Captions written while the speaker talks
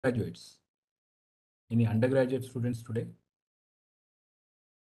undergraduates? Any undergraduate students today?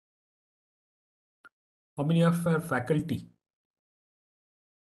 How many of our faculty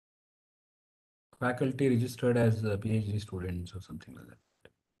registered as PhD students or something like that?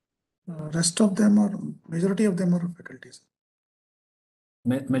 Rest of them are, majority of them are faculties.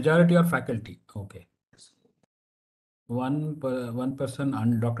 Majority are faculty. Okay. Yes. One person,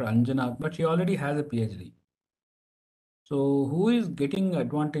 Dr. Anjana, but she already has a PhD. So who is getting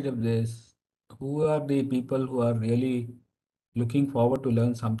advantage of this? Who are the people who are really looking forward to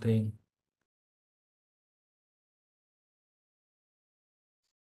learn something?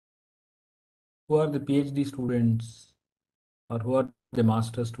 Who are the PhD students or who are the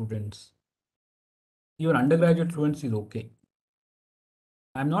master students? Even undergraduate students is okay.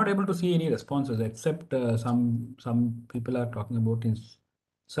 I'm not able to see any responses except some people are talking about in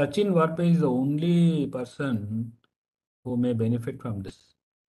Sachin Varpe is the only person who may benefit from this. Is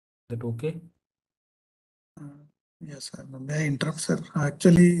that okay? Yes, may I interrupt, sir?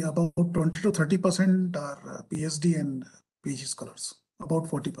 Actually, about 20 to 30% are PhD and PG scholars, about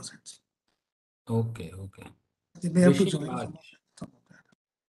 40%. Okay, okay. They may have to Rishi join Raj. some of that.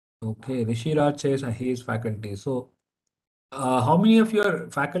 Okay, Rishi Raj says he is faculty. So, how many of your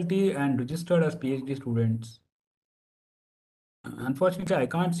faculty and registered as PhD students? Unfortunately, I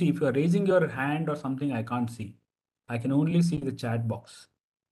can't see. If you are raising your hand or something, I can't see. I can only see the chat box.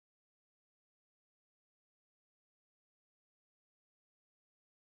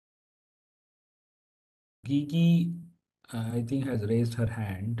 Gigi, I think, has raised her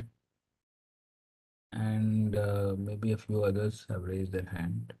hand. And maybe a few others have raised their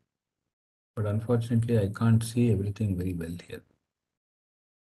hand. But unfortunately, I can't see everything very well here.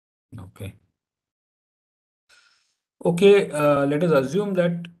 Okay. Okay, let us assume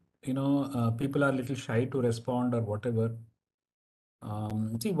that, people are a little shy to respond or whatever.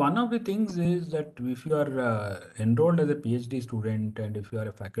 See, one of the things is that if you are enrolled as a PhD student and if you are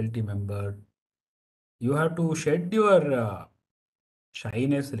a faculty member, you have to shed your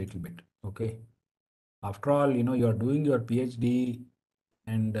shyness a little bit. Okay. After all, you are doing your PhD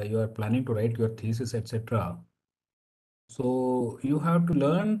and you are planning to write your thesis, etc. So you have to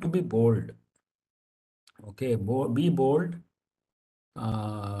learn to be bold. Okay, be bold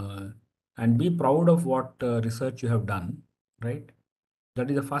and be proud of what research you have done, right?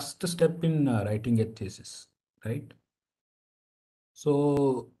 That is the first step in writing a thesis, right?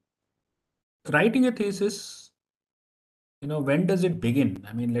 So writing a thesis, when does it begin?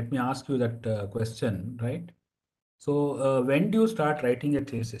 I mean, let me ask you that question, right? So when do you start writing a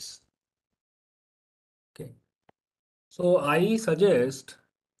thesis? Okay. So I suggest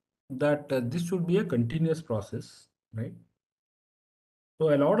that this should be a continuous process, right?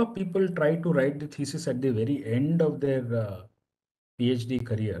 So a lot of people try to write the thesis at the very end of their PhD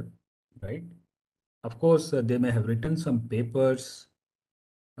career, right? Of course, they may have written some papers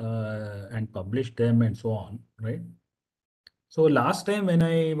and published them and so on, right? So last time when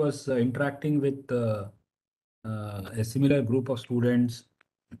I was interacting with a similar group of students,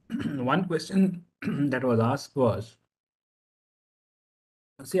 one question that was asked was,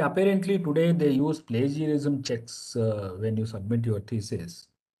 see, apparently today they use plagiarism checks when you submit your thesis.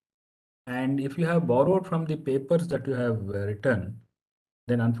 And if you have borrowed from the papers that you have written,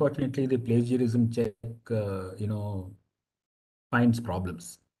 then unfortunately the plagiarism check, finds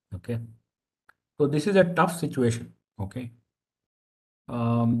problems. Okay. So this is a tough situation. Okay.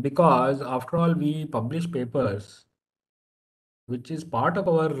 Because after all, we publish papers, which is part of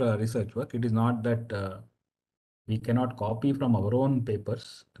our research work. It is not that we cannot copy from our own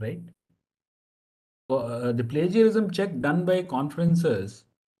papers, right? So the plagiarism check done by conferences,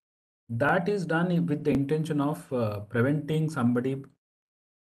 that is done with the intention of preventing somebody,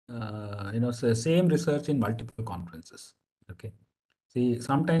 same research in multiple conferences. Okay. See,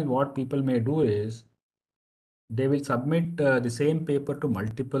 sometimes what people may do is they will submit the same paper to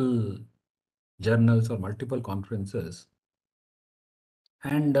multiple journals or multiple conferences,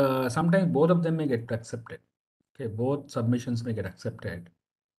 and sometimes both of them may get accepted. Okay, both submissions may get accepted.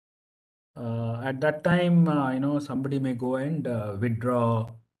 At that time, somebody may go and withdraw.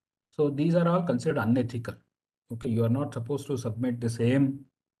 So these are all considered unethical. Okay, you are not supposed to submit the same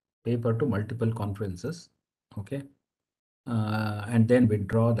paper to multiple conferences. Okay, and then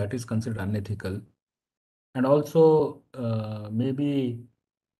withdraw. That is considered unethical. And also maybe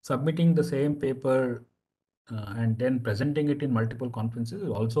submitting the same paper and then presenting it in multiple conferences is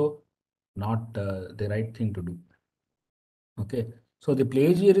also not the right thing to do. Okay, so the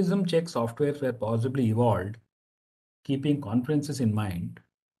plagiarism check softwares were possibly evolved keeping conferences in mind.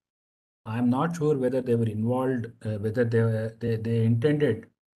 I'm not sure whether they were involved, whether they intended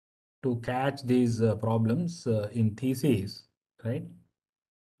to catch these problems in theses, right?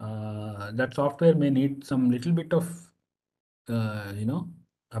 That software may need some little bit of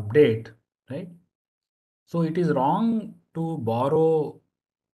update, right? So it is wrong to borrow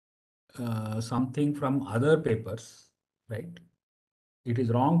something from other papers, right? It is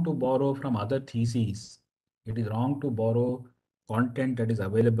wrong to borrow from other theses. It is wrong to borrow content that is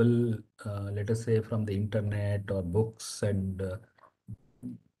available, let us say, from the internet or books and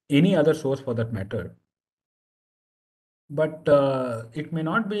any other source for that matter. But it may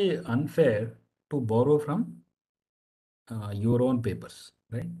not be unfair to borrow from your own papers,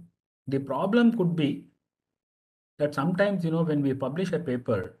 right? The problem could be that sometimes, when we publish a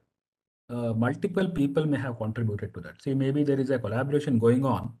paper, multiple people may have contributed to that. See, maybe there is a collaboration going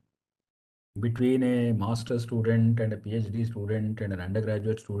on between a master's student and a PhD student and an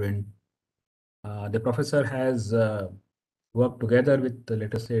undergraduate student. The professor has worked together with,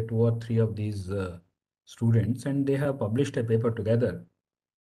 let us say, two or three of these students, and they have published a paper together.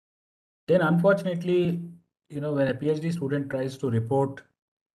 Then, unfortunately, when a PhD student tries to report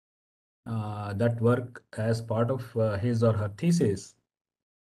that work as part of his or her thesis,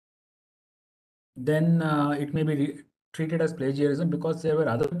 then it may be treated as plagiarism because there were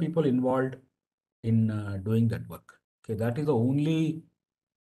other people involved in doing that work. Okay, that is the only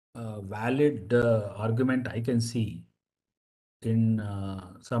valid argument I can see in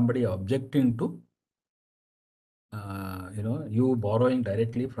somebody objecting to you borrowing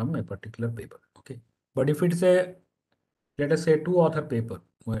directly from a particular paper. Okay, but if it's a, let us say, two author paper,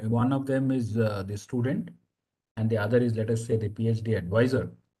 one of them is the student and the other is, let us say, the PhD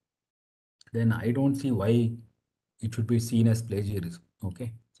advisor, then I don't see why it should be seen as plagiarism.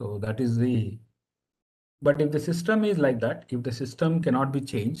 Okay, so that is the, but if the system is like that, if the system cannot be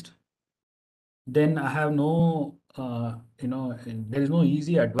changed, then I have no, there is no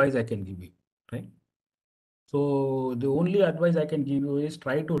easy advice I can give you, right? So the only advice I can give you is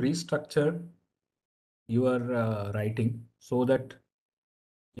try to restructure your writing so that,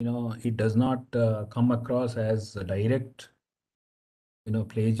 it does not come across as a direct,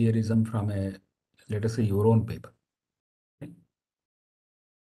 plagiarism from a, let us say, your own paper. Okay?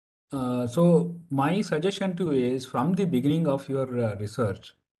 So my suggestion to you is from the beginning of your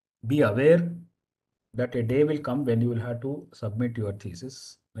research, be aware that a day will come when you will have to submit your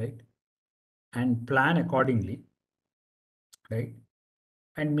thesis, right? And plan accordingly, right?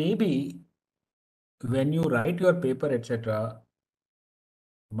 And maybe when you write your paper, etc.,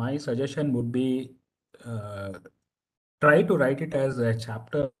 my suggestion would be uh, try to write it as a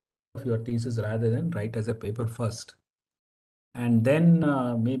chapter of your thesis rather than write as a paper first. And then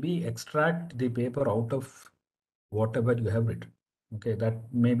maybe extract the paper out of whatever you have written. Okay, that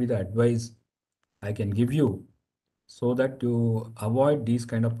may be the advice I can give you so that you avoid these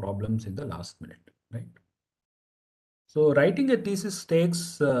kind of problems in the last minute, right? So writing a thesis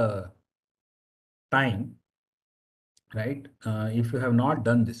takes time, right? If you have not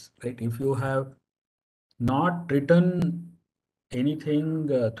done this, right? If you have not written anything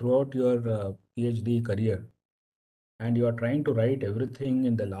throughout your PhD career, and you are trying to write everything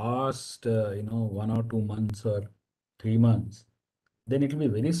in the last, 1 or 2 months or 3 months, then it will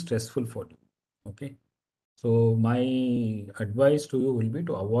be very stressful for you. Okay. So my advice to you will be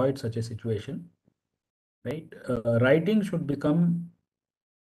to avoid such a situation, right? Writing should become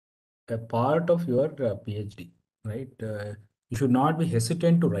a part of your PhD, right? You should not be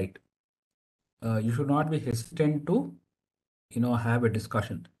hesitant to write. You should not be hesitant to, have a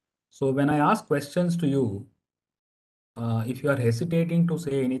discussion. So when I ask questions to you, if you are hesitating to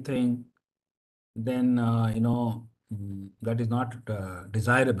say anything, then that is not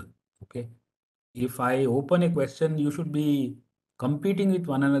desirable. Okay. If I open a question, you should be competing with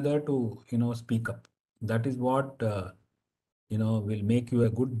one another to speak up. That is what will make you a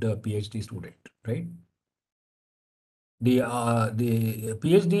good PhD student, right? The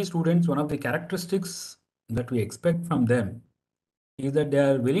PhD students, one of the characteristics that we expect from them is that they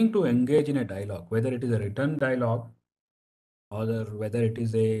are willing to engage in a dialogue, whether it is a written dialogue or whether it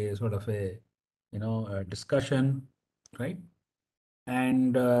is a sort of a a discussion, right?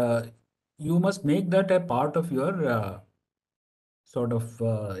 And you must make that a part of your sort of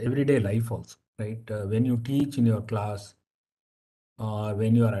everyday life also, right? When you teach in your class or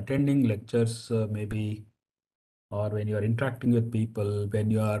when you are attending lectures, maybe, or when you are interacting with people,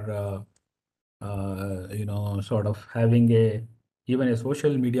 when you are, sort of having even a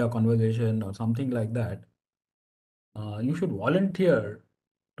social media conversation or something like that, you should volunteer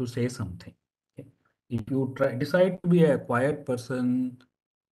to say something. Okay? If you decide to be a quiet person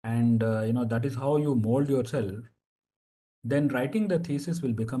and, that is how you mold yourself, then writing the thesis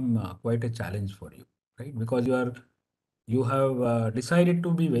will become quite a challenge for you, right? Because you have decided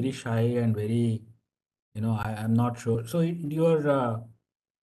to be very shy and very, I'm not sure. So you're,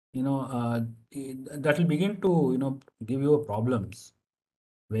 you know, that will begin to, give you problems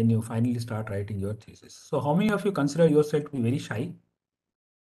when you finally start writing your thesis. So how many of you consider yourself to be very shy?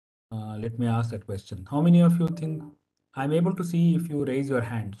 Let me ask that question. How many of you think I'm able to see if you raise your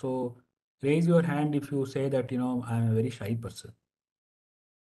hand? So raise your hand if you say that, I'm a very shy person.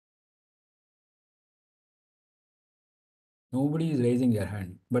 Nobody is raising their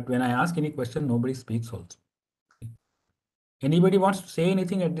hand. But when I ask any question, nobody speaks also. Anybody wants to say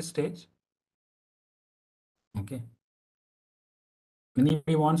anything at this stage? Okay.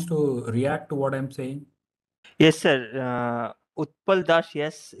 Anybody wants to react to what I'm saying? Yes, sir. Utpal Das,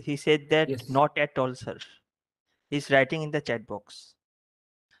 yes, he said that Yes. not at all, sir. He's writing in the chat box.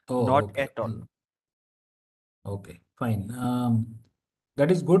 Oh, Not okay. at all. Okay, fine.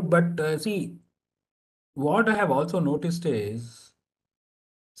 That is good. But see, what I have also noticed is,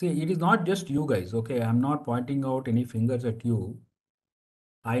 see, it is not just you guys. Okay, I'm not pointing out any fingers at you.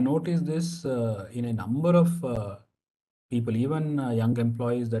 I noticed this in a number of people, even young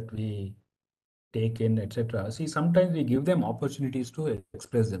employees that we take in, etc. See, sometimes we give them opportunities to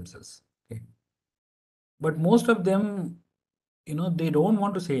express themselves. Okay, but most of them, they don't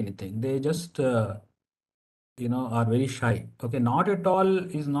want to say anything. They just, are very shy. Okay, not at all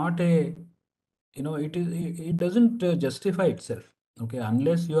is not a, it doesn't justify itself. Okay,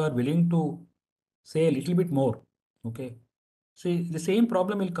 unless you are willing to say a little bit more. Okay, see, the same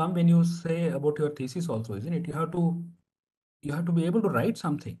problem will come when you say about your thesis also, isn't it? You have to be able to write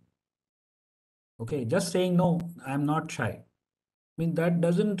something. Okay, just saying no, I'm not shy. I mean, that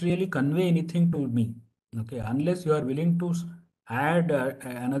doesn't really convey anything to me. Okay, unless you are willing to add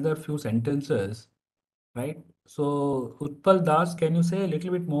another few sentences, right? So, Utpal Das, can you say a little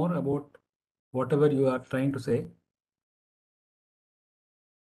bit more about whatever you are trying to say?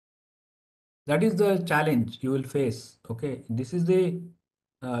 That is the challenge you will face. Okay, this is the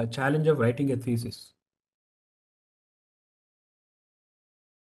challenge of writing a thesis.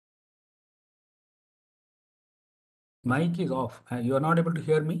 Mic is off. You are not able to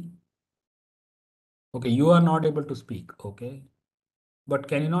hear me. Okay, you are not able to speak. Okay, but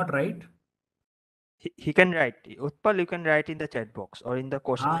can you not write? He can write. Utpal, you can write in the chat box or in the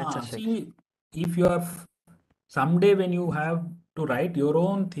question and answer section. See, if you are someday when you have to write your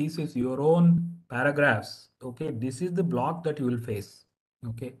own thesis, your own paragraphs, okay, this is the block that you will face.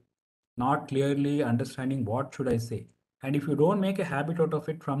 Okay, not clearly understanding what should I say. And if you don't make a habit out of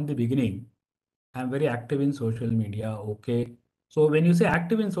it from the beginning, I'm very active in social media. Okay. So when you say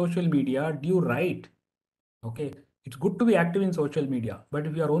active in social media, do you write? Okay. It's good to be active in social media, but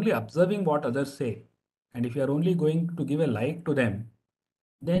if you are only observing what others say, and if you are only going to give a like to them,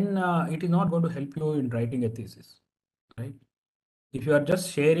 then it is not going to help you in writing a thesis, right? If you are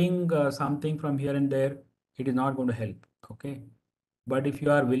just sharing something from here and there, it is not going to help. Okay. But if you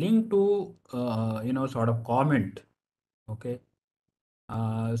are willing to, sort of comment, okay,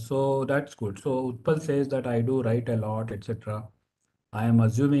 so that's good. So Utpal says that I do write a lot, etc. I am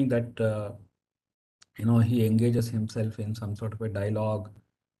assuming that he engages himself in some sort of a dialogue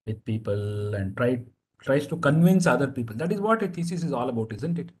with people and tries to convince other people. That is what a thesis is all about,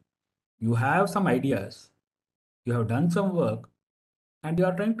 isn't it? You have some ideas, you have done some work, and you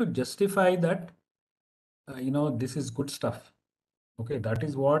are trying to justify that this is good stuff. Okay, that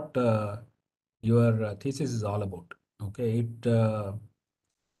is what your thesis is all about. Okay, it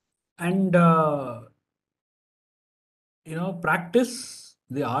and practice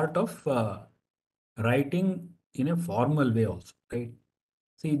the art of writing in a formal way also, right?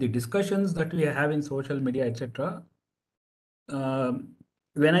 See, the discussions that we have in social media, etc.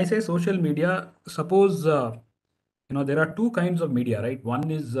 When I say social media, suppose there are two kinds of media, right?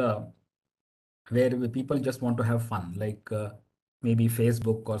 One is where people just want to have fun, like maybe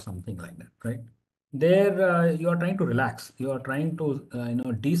Facebook or something like that, right? There, you are trying to relax, you are trying to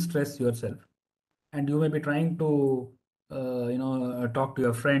de-stress yourself, and you may be trying to talk to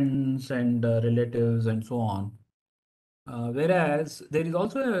your friends and relatives and so on. Whereas there is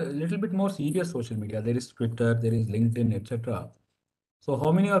also a little bit more serious social media. There is Twitter, there is LinkedIn, etc. So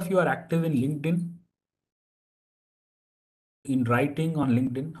how many of you are active in LinkedIn, in writing on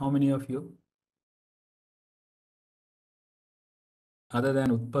LinkedIn? How many of you, other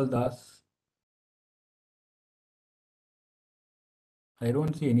than Utpal Das? I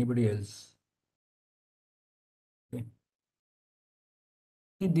don't see anybody else. Okay.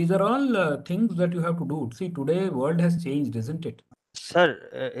 See, these are all things that you have to do. See, today world has changed, isn't it?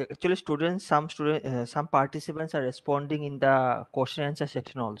 Sir, actually, some participants are responding in the question answer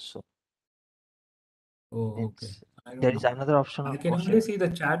section also. Oh, okay. Means I there don't is know. another option I of can only question. see the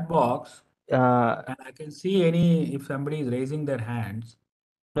chat box and I can see if somebody is raising their hands,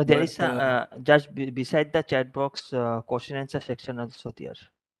 No, there is but a just beside the chat box question answer section also there.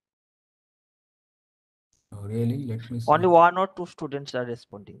 oh, really, let me Only see. one or two students are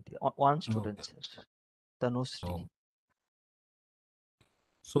responding there. One student, Okay. sir. Tanushree. Oh.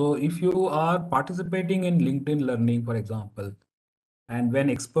 So if you are participating in LinkedIn Learning, for example, and when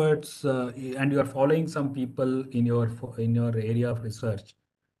experts and you are following some people in your area of research,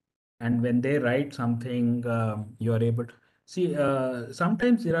 and when they write something, you are able to see.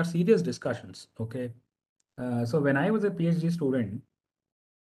 Sometimes there are serious discussions. Okay, so when I was a PhD student,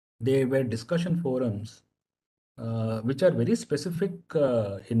 there were discussion forums which are very specific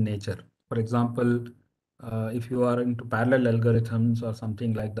in nature. For example, if you are into parallel algorithms or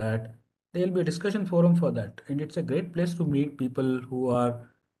something like that, there will be a discussion forum for that. And it's a great place to meet people who are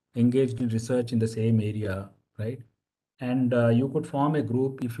engaged in research in the same area, right? And you could form a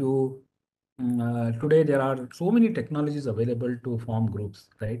group if you today there are so many technologies available to form groups,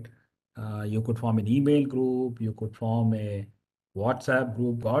 right? You could form an email group, you could form a WhatsApp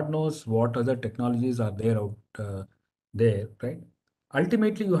group. God knows what other technologies are there out there, right?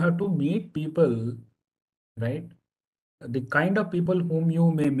 Ultimately, you have to meet people, right? The kind of people whom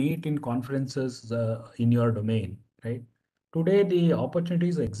you may meet in conferences in your domain, right? Today, the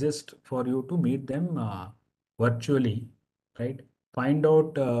opportunities exist for you to meet them virtually, right? Find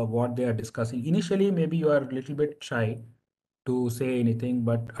out what they are discussing. Initially, maybe you are a little bit shy to say anything,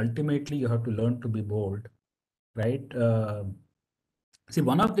 but ultimately, you have to learn to be bold, right? See,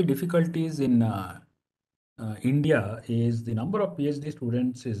 one of the difficulties in India is the number of PhD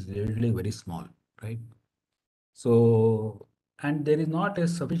students is usually very small, right? So, and there is not a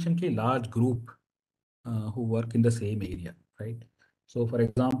sufficiently large group who work in the same area, right? So, for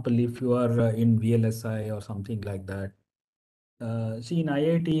example, if you are in VLSI or something like that, see in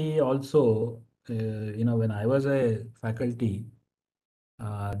IIT also, when I was a faculty,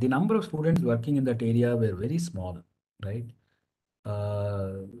 the number of students working in that area were very small, right?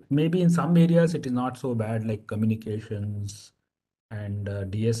 Maybe in some areas it is not so bad, like communications and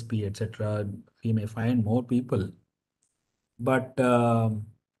DSP, etc. We may find more people, but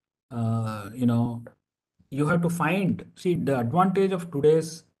you have to find. See, the advantage of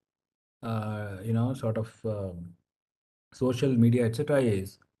today's sort of social media, etc.,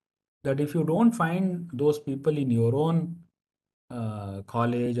 is that if you don't find those people in your own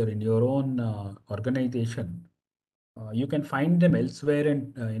college or in your own organization, you can find them elsewhere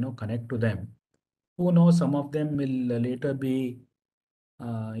and connect to them. Who knows? Some of them will later be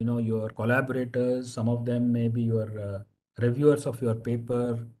your collaborators. Some of them may be your reviewers of your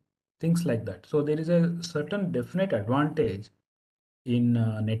paper, things like that. So there is a certain definite advantage in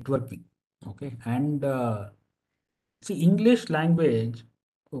networking. Okay, and see, English language.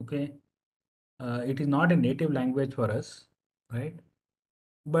 Okay, it is not a native language for us, right?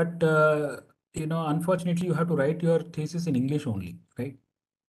 But unfortunately, you have to write your thesis in English only, right?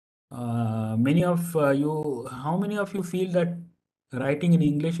 Many of you, how many of you feel that writing in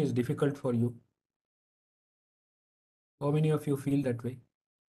English is difficult for you? How many of you feel that way?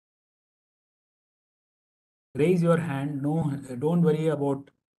 Raise your hand. No, don't worry about,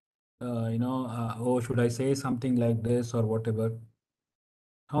 oh, should I say something like this or whatever.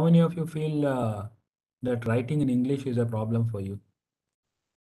 How many of you feel that writing in English is a problem for you?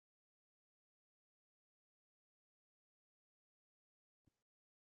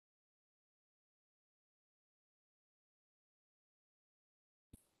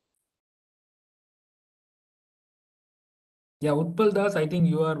 Yeah, Utpal Das, I think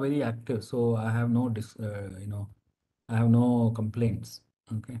you are very active, so I have I have no complaints.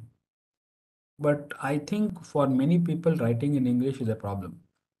 Okay. But I think for many people, writing in English is a problem,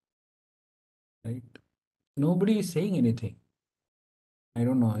 right? Nobody is saying anything. I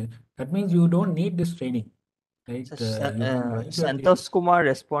don't know. That means you don't need this training, right? So, You can write your Santosh thesis. Kumar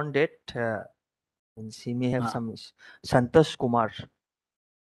responded. Means he may have Uh, some Santosh Kumar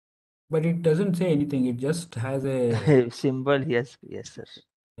but it doesn't say anything. It just has a, symbol. Yes, yes, sir.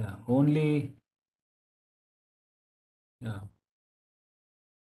 yeah, only, yeah.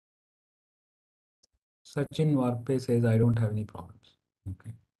 Sachin Warpe says, I don't have any problems.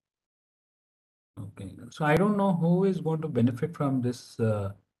 Okay. Okay. So I don't know who is going to benefit from this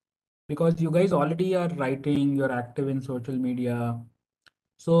because you guys already are writing, you're active in social media.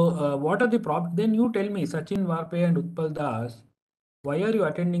 So what are the problems? Then you tell me, Sachin Warpe and Utpal Das, why are you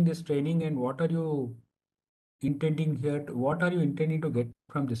attending this training and what are you intending here? What are you intending to get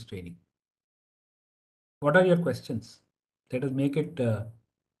from this training? What are your questions? Let us make it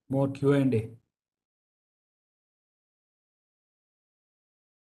more Q&A.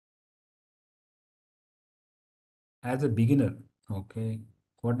 As a beginner, okay,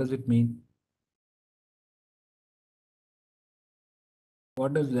 what does it mean?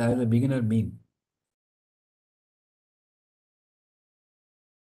 What does as a beginner mean?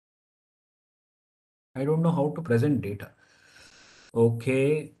 I don't know how to present data.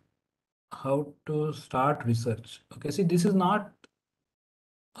 Okay, how to start research. Okay, see, this is not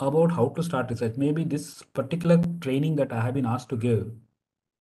about how to start research. Maybe this particular training that I have been asked to give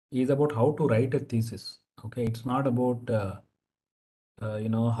is about how to write a thesis. Okay, it's not about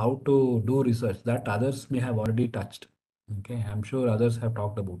how to do research that others may have already touched. Okay, I'm sure others have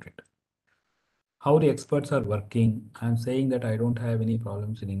talked about it. How the experts are working. I'm saying that I don't have any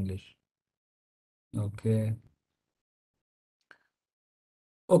problems in English. Okay.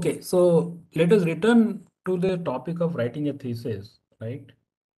 Okay, so let us return to the topic of writing a thesis, right?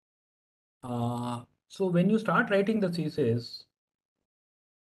 So when you start writing the thesis,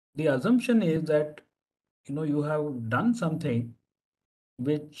 the assumption is that you have done something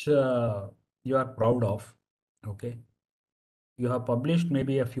which you are proud of. Okay, you have published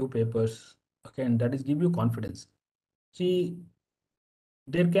maybe a few papers. Okay, and that is give you confidence. See,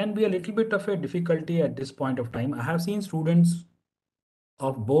 there can be a little bit of a difficulty at this point of time. I have seen students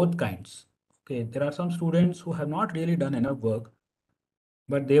of both kinds. Okay, there are some students who have not really done enough work,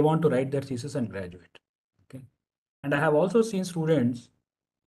 but they want to write their thesis and graduate. Okay, and I have also seen students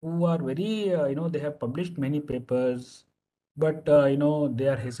who are very, they have published many papers, but they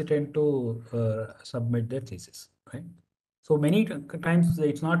are hesitant to submit their thesis, right? So many times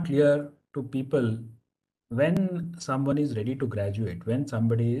it's not clear to people when someone is ready to graduate, when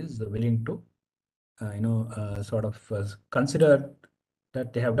somebody is willing to, sort of consider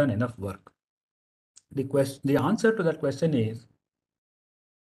that they have done enough work. The answer to that question is,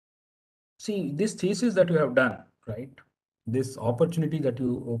 see, this thesis that you have done, right? This opportunity that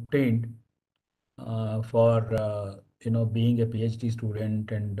you obtained for being a PhD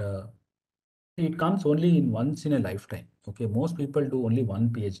student, and it comes only in once in a lifetime. Okay, most people do only one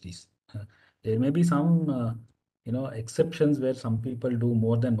PhDs. There may be some exceptions where some people do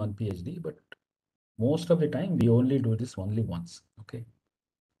more than one PhD, but most of the time we only do this only once. Okay,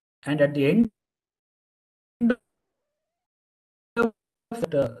 and at the end of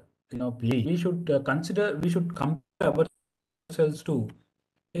that, PhD, we should compare ourselves to,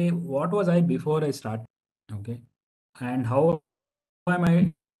 hey, what was I before I started? Okay, and how am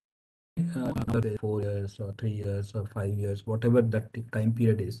I 4 years or 3 years or 5 years, whatever that time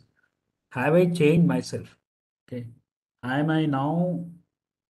period is, have I changed myself? Okay. Am I now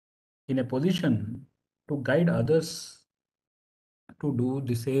in a position to guide others to do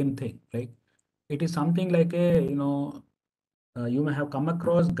the same thing? Like, it is something like you may have come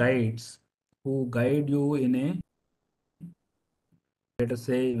across guides who guide you in a, let us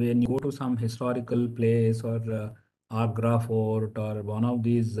say, when you go to some historical place or Agra Fort or one of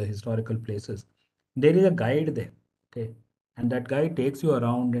these historical places, there is a guide there. Okay. And that guy takes you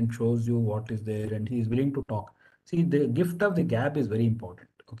around and shows you what is there, and he is willing to talk. See, the gift of the gab is very important.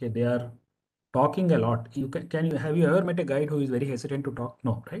 Okay. They are talking a lot. Can you have you ever met a guide who is very hesitant to talk?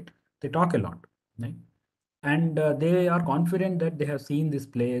 No, right? They talk a lot. Right? And they are confident that they have seen this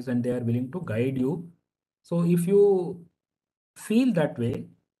place and they are willing to guide you. So if you feel that way,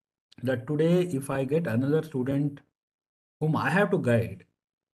 that today if I get another student whom I have to guide,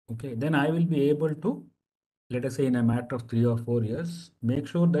 okay, then I will be able to, let us say in a matter of 3 or 4 years, make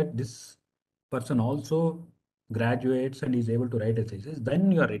sure that this person also graduates and is able to write a thesis,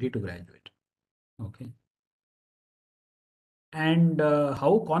 then you are ready to graduate. Okay. And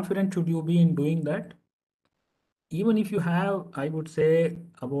how confident should you be in doing that? Even if you have, I would say,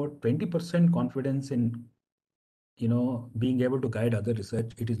 about 20% confidence in being able to guide other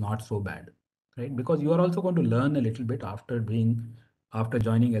research, it is not so bad, right? Because you are also going to learn a little bit after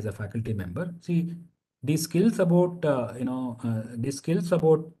joining as a faculty member. See, these skills about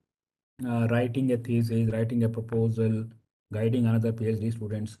writing a thesis, writing a proposal, guiding another PhD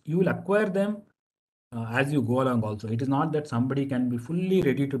students, you will acquire them as you go along. Also, it is not that somebody can be fully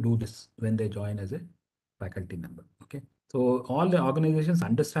ready to do this when they join as a faculty member. Okay, so all the organizations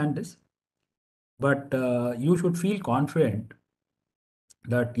understand this, but you should feel confident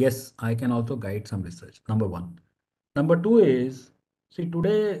that yes, I can also guide some research. Number one. Number two is, see,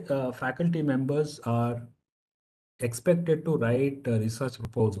 today faculty members are expected to write research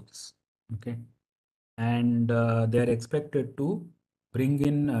proposals. Okay, and they are expected to bring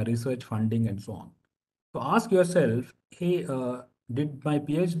in research funding and so on. So ask yourself, hey, did my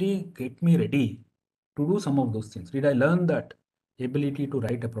PhD get me ready to do some of those things? Did I learn that ability to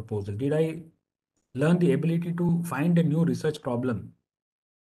write a proposal? Did I learn the ability to find a new research problem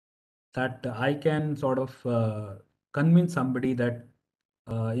that I can sort of convince somebody that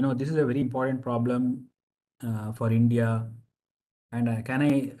this is a very important problem for India, and can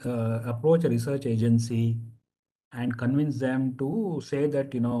I approach a research agency and convince them to say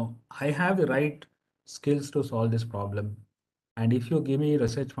that I have the right skills to solve this problem, and if you give me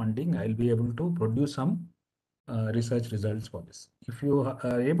research funding, I'll be able to produce some research results for this. If you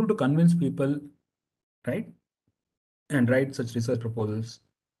are able to convince people, right, and write such research proposals,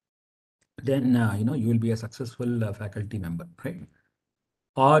 then you will be a successful faculty member, right?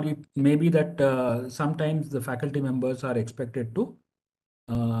 Or it may be that sometimes the faculty members are expected to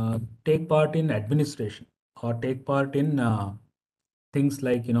take part in administration or take part in things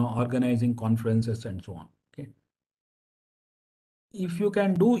like organizing conferences and so on. Okay, if you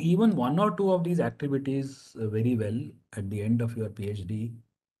can do even one or two of these activities very well at the end of your PhD,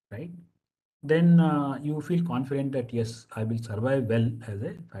 right? Then you feel confident that yes, I will survive well as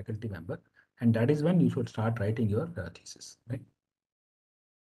a faculty member, and that is when you should start writing your thesis, right?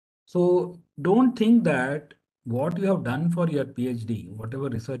 So don't think that what you have done for your PhD, whatever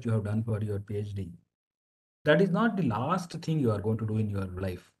research you have done for your PhD, that is not the last thing you are going to do in your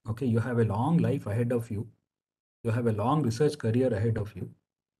life. Okay, you have a long life ahead of you. You have a long research career ahead of you.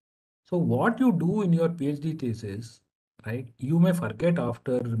 So what you do in your PhD thesis, right, you may forget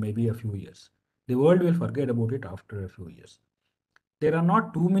after maybe a few years. The world will forget about it after a few years. There are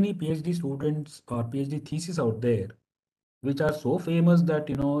not too many PhD students or PhD theses out there which are so famous that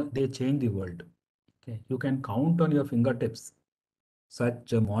they change the world. Okay, you can count on your fingertips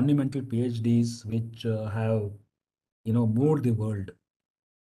such monumental PhDs which have moved the world.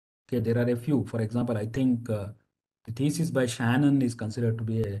 Okay, there are a few. For example, I think the thesis by Shannon is considered to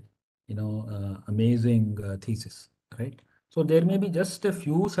be a amazing thesis, right? So there may be just a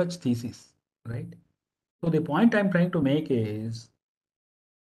few such theses, right? So the point I'm trying to make is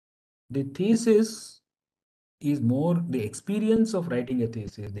the thesis is more the experience of writing a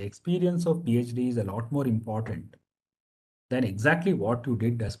thesis. The experience of PhD is a lot more important than exactly what you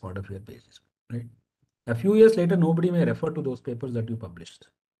did as part of your thesis, right? A few years later, nobody may refer to those papers that you published.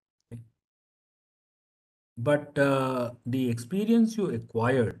 Okay? But the experience you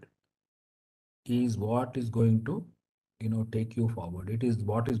acquired is what is going to, take you forward. It is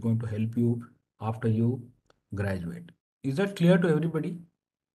what is going to help you after you graduate. Is that clear to everybody?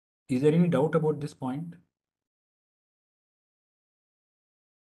 Is there any doubt about this point?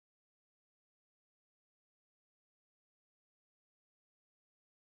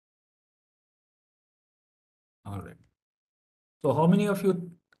 All right. So how many of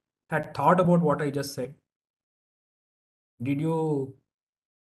you had thought about what I just said? Did you,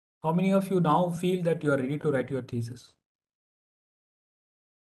 how many of you now feel that you are ready to write your thesis?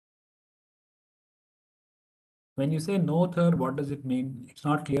 When you say no, sir, what does it mean? It's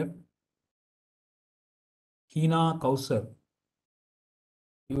not clear. Hina Kausar,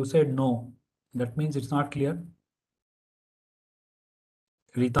 you said no. That means it's not clear.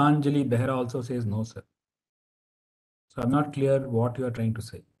 Ritanjali Behra also says no, sir. So I'm not clear what you are trying to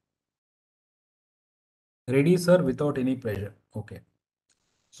say. Ready, sir, without any pressure. Okay.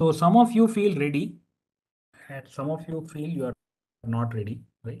 So some of you feel ready and some of you feel you are not ready,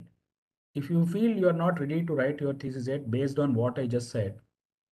 right? If you feel you are not ready to write your thesis yet based on what I just said,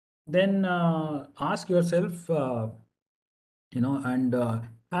 then ask yourself, and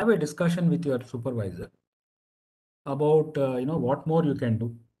have a discussion with your supervisor about, what more you can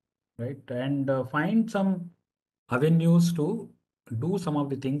do, right? And find some avenues to do some of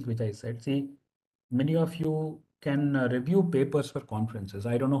the things which I said. See, many of you can review papers for conferences.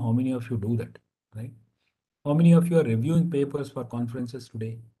 I don't know how many of you do that, right? How many of you are reviewing papers for conferences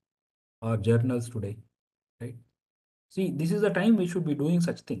today or journals today, right? See, this is the time we should be doing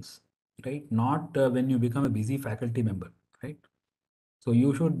such things, right? Not when you become a busy faculty member, right? So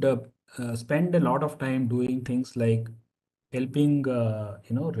you should spend a lot of time doing things like helping,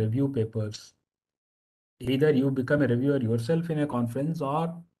 review papers. Either you become a reviewer yourself in a conference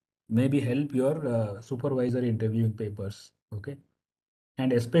or maybe help your supervisor in reviewing papers, okay?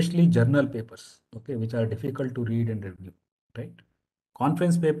 And especially journal papers, okay, which are difficult to read and review, right?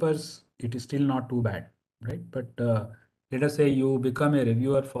 Conference papers, it is still not too bad, right? But let us say you become a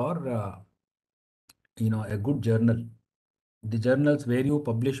reviewer for, a good journal, the journals where you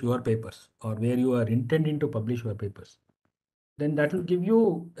publish your papers or where you are intending to publish your papers, then that will give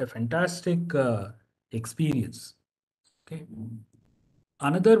you a fantastic experience. Okay.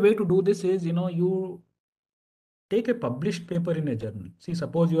 Another way to do this is, you take a published paper in a journal. See,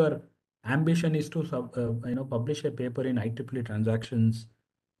 suppose your ambition is to publish a paper in IEEE transactions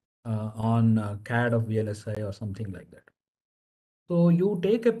on CAD of VLSI or something like that. So you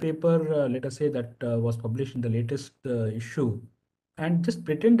take a paper, let us say that was published in the latest issue, and just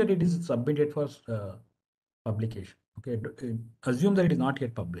pretend that it is submitted for publication. Okay, assume that it is not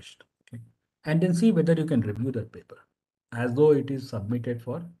yet published. Okay, and then see whether you can review that paper as though it is submitted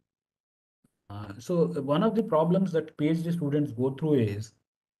for. So one of the problems that PhD students go through is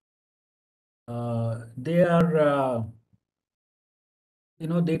they are,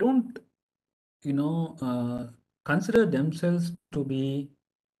 they don't, consider themselves to be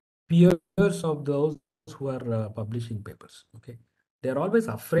peers of those who are publishing papers. Okay, they are always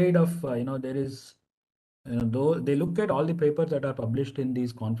afraid of, there is, though they look at all the papers that are published in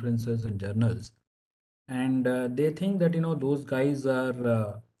these conferences and journals, and they think that, those guys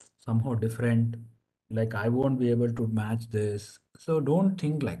are somehow different. Like, I won't be able to match this. So don't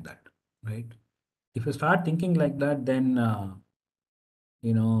think like that, right? If you start thinking like that, then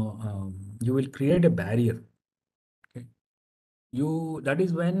you will create a barrier. Okay, that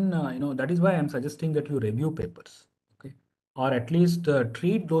is when that is why I'm suggesting that you review papers. Okay, or at least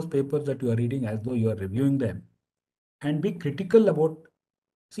treat those papers that you are reading as though you are reviewing them, and be critical about.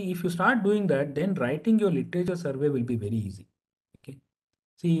 See, if you start doing that, then writing your literature survey will be very easy. Okay,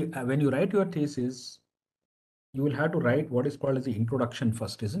 see, when you write your thesis, you will have to write what is called as the introduction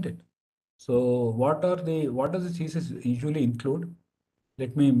first, isn't it? So what does the thesis usually include?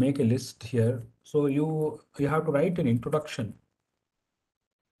 Let me make a list here. So you have to write an introduction.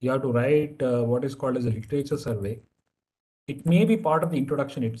 You have to write what is called as a literature survey. It may be part of the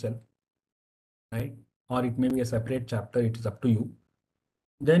introduction itself, right? Or it may be a separate chapter. It is up to you.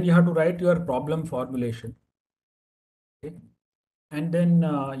 Then you have to write your problem formulation. Okay? And then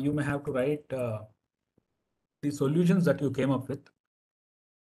you may have to write the solutions that you came up with.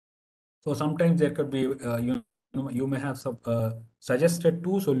 So sometimes there could be, you may have some suggested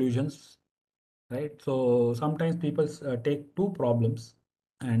two solutions, right? So sometimes people take two problems,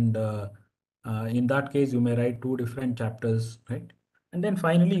 and in that case, you may write two different chapters, right? And then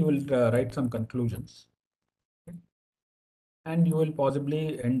finally, you will write some conclusions, okay? And you will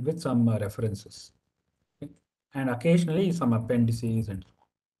possibly end with some references, okay? And occasionally some appendices and so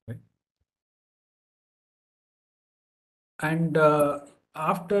on, right? And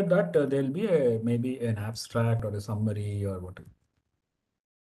after that, there'll be maybe an abstract or a summary or whatever.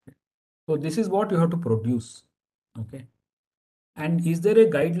 So this is what you have to produce. Okay. And is there a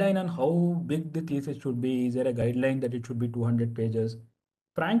guideline on how big the thesis should be? Is there a guideline that it should be 200 pages?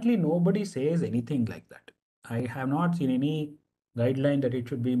 Frankly, nobody says anything like that. I have not seen any guideline that it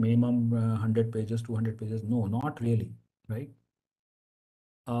should be minimum 100 pages, 200 pages. No, not really, right?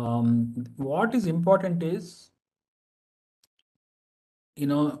 What is important is,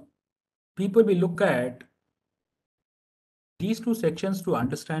 people will look at these two sections to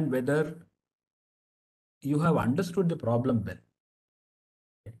understand whether you have understood the problem well.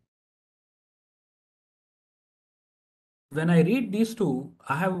 When I read these two,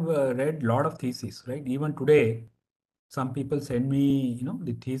 I have read a lot of theses, right? Even today, some people send me,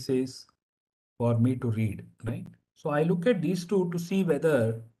 the thesis for me to read, right? So I look at these two to see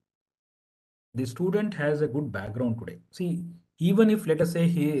whether the student has a good background today. See, even if, let us say,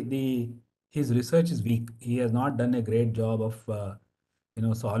 his research is weak, he has not done a great job of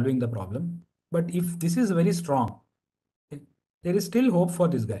solving the problem. But if this is very strong, okay, there is still hope for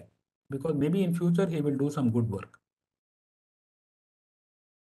this guy, because maybe in future he will do some good work.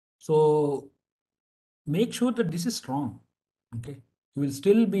 So make sure that this is strong. Okay, you will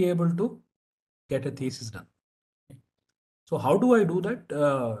still be able to get a thesis done. Okay. So how do I do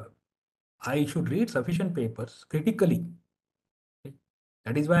that? I should read sufficient papers critically. Okay.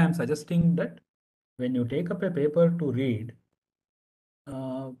 That is why I'm suggesting that when you take up a paper to read,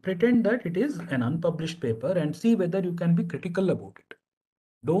 pretend that it is an unpublished paper and see whether you can be critical about it.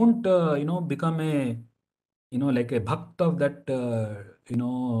 Don't become a like a bhakt of that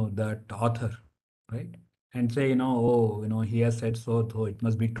that author, right? And say, oh, he has said so it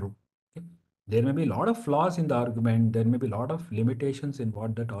must be true. Okay? There may be a lot of flaws in the argument. There may be a lot of limitations in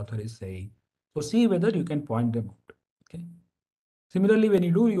what that author is saying. So see whether you can point them out. Okay. Similarly, when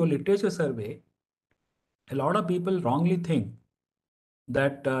you do your literature survey, a lot of people wrongly think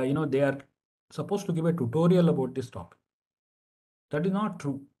that they are supposed to give a tutorial about this topic. That is not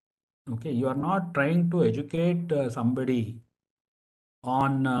true. Okay, you are not trying to educate somebody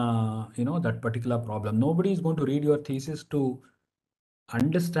on that particular problem. Nobody is going to read your thesis to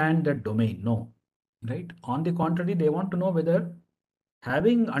understand that domain. No, right? On the contrary, they want to know whether,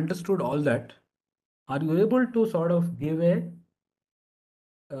 having understood all that, are you able to sort of give a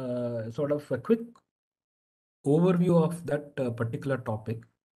sort of a quick overview of that particular topic,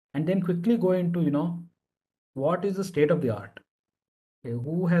 and then quickly go into, what is the state of the art? Okay,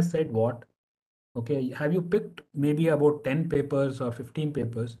 who has said what? Okay, have you picked maybe about 10 papers or 15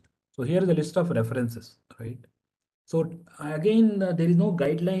 papers? So here is a list of references, right? So again, there is no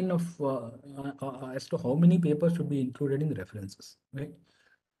guideline of as to how many papers should be included in the references, right?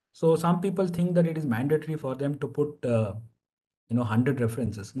 So some people think that it is mandatory for them to put 100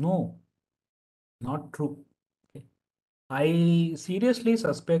 references. No, not true. Okay. I seriously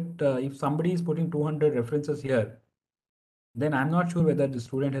suspect if somebody is putting 200 references here, then I'm not sure whether the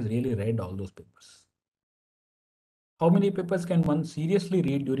student has really read all those papers. How many papers can one seriously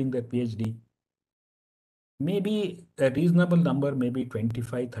read during their PhD? Maybe a reasonable number, maybe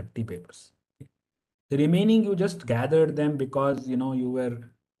 25, 30 papers. The remaining, you just gathered them because, you were,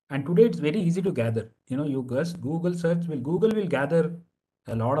 and today it's very easy to gather. You just Google will gather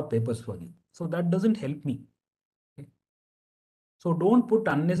a lot of papers for you. So that doesn't help me. Okay. So don't put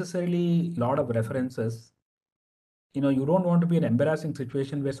unnecessarily lot of references. You don't want to be an embarrassing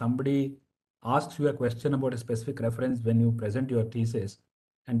situation where somebody asks you a question about a specific reference when you present your thesis,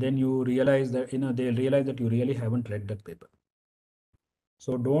 and then you realize that, they'll realize that you really haven't read that paper.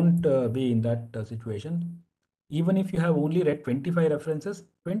 So don't be in that situation. Even if you have only read 25 references,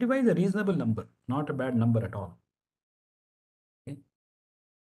 25 is a reasonable number, not a bad number at all. Okay.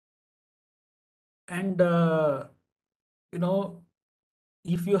 And,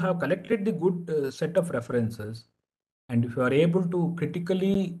 if you have collected the good set of references, and if you are able to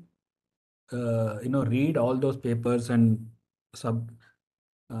critically, read all those papers and sort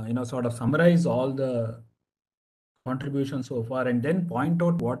of summarize all the contributions so far, and then point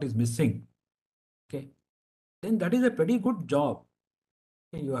out what is missing, okay, then that is a pretty good job.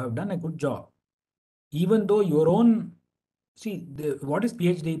 Okay, you have done a good job. Even though your own, see, what is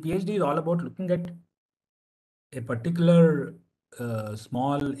PhD? PhD is all about looking at a particular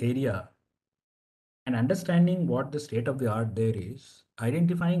small area and understanding what the state of the art there is,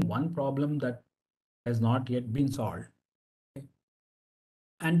 identifying one problem that has not yet been solved, okay,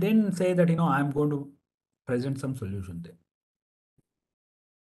 and then say that, I'm going to present some solution there.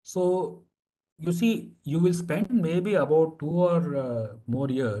 So you see, you will spend maybe about 2 or more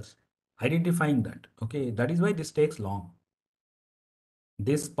years identifying that. Okay, that is why this takes long.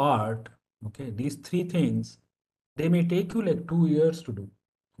 This part, okay, these three things, they may take you like 2 years to do.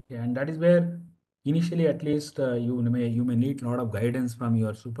 Okay, and that is where initially, at least, you may need a lot of guidance from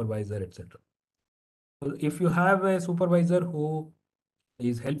your supervisor, etc. So if you have a supervisor who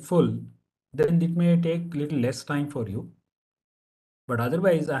is helpful, then it may take little less time for you. But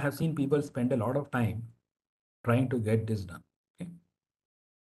otherwise, I have seen people spend a lot of time trying to get this done. Okay.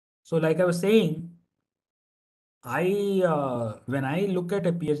 So like I was saying, when I look at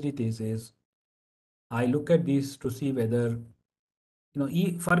a PhD thesis, I look at these to see whether,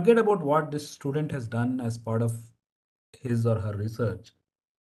 forget about what this student has done as part of his or her research.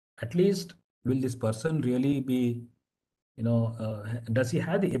 At least, will this person really be, does he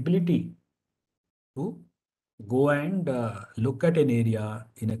have the ability to go and look at an area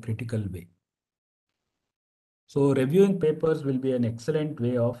in a critical way? So reviewing papers will be an excellent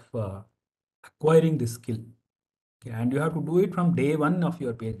way of acquiring this skill. Okay, and you have to do it from day one of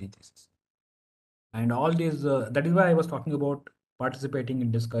your PhD thesis. And all these, that is why I was talking about participating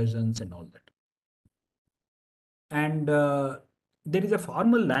in discussions and all that. And there is a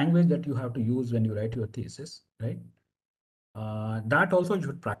formal language that you have to use when you write your thesis, right? That also you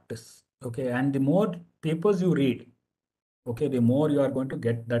should practice. Okay, and the more papers you read, okay, the more you are going to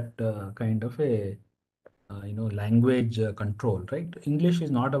get that kind of a language control, right? English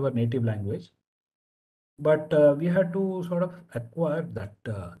is not our native language, but we have to sort of acquire that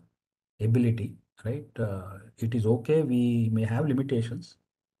ability, right? It is okay, we may have limitations,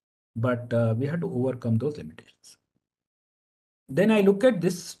 but we have to overcome those limitations. Then I look at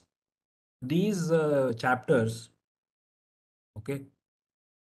these chapters, okay,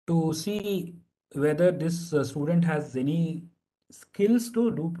 to see whether this student has any skills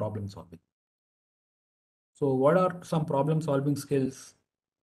to do problem solving. So what are some problem solving skills?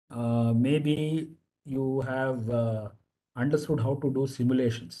 Maybe you have understood how to do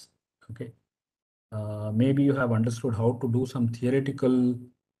simulations, okay? Maybe you have understood how to do some theoretical,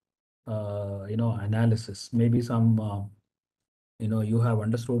 analysis. Maybe some, you have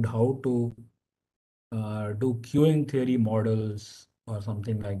understood how to do queuing theory models or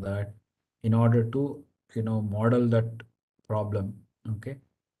something like that in order to, model that problem, okay?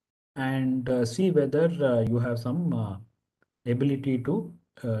 And see whether you have some ability to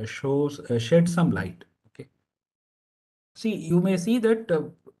shed some light. Okay. See, you may see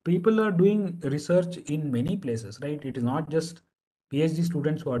that people are doing research in many places, right? It is not just PhD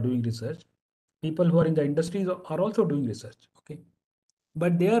students who are doing research. People who are in the industries are also doing research. Okay,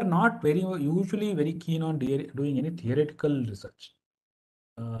 but they are not very usually very keen on doing any theoretical research.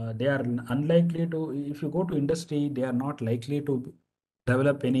 They are unlikely to, if you go to industry, they are not likely to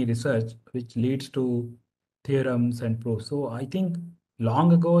develop any research which leads to theorems and proofs. So I think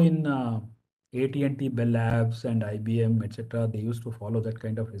long ago in AT&T, Bell Labs and IBM, etc., they used to follow that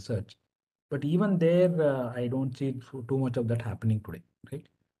kind of research. But even there, I don't see too much of that happening today, right?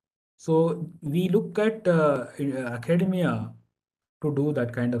 So we look at academia to do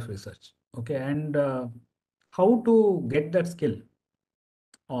that kind of research, okay, and how to get that skill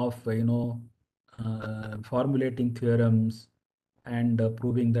of formulating theorems and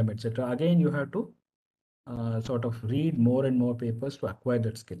proving them, etc. Again, you have to sort of read more and more papers to acquire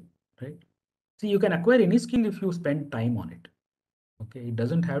that skill, right? See, you can acquire any skill if you spend time on it. Okay, it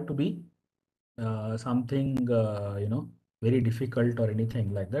doesn't have to be something very difficult or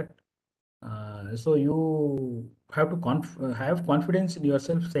anything like that. So you have to have confidence in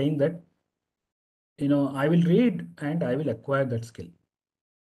yourself, saying that I will read and I will acquire that skill.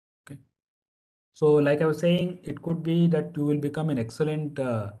 Okay. So like I was saying, it could be that you will become an excellent,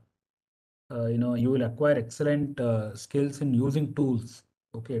 you will acquire excellent skills in using tools.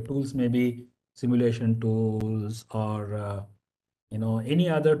 Okay, tools may be simulation tools or any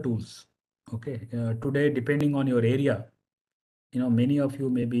other tools. Okay, today depending on your area, many of you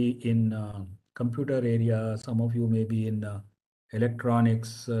may be in computer area, some of you may be in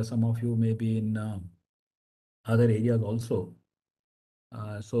electronics, some of you may be in other areas also.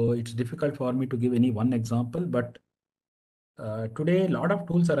 So it's difficult for me to give any one example, but today a lot of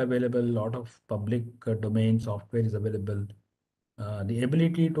tools are available, a lot of public domain software is available. The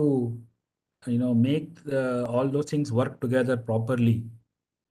ability to make all those things work together properly,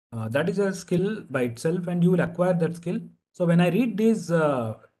 that is a skill by itself, and you will acquire that skill. So when I read these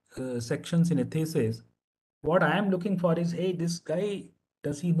sections in a thesis, what I am looking for is, hey, this guy,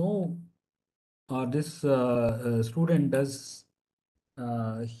 does he know, or this student, does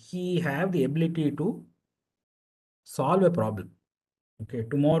he have the ability to solve a problem? Okay,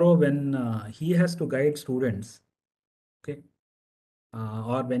 tomorrow when he has to guide students, okay,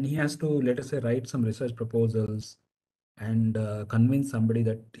 or when he has to, let us say, write some research proposals and convince somebody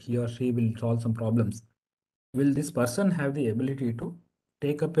that he or she will solve some problems, will this person have the ability to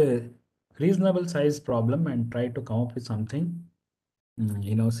take up a reasonable sized problem and try to come up with something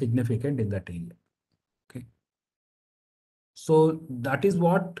significant in that area? Okay, so that is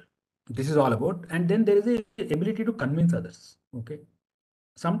what this is all about. And then there is a ability to convince others. Okay,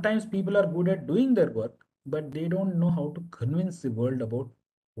 sometimes people are good at doing their work, but they don't know how to convince the world about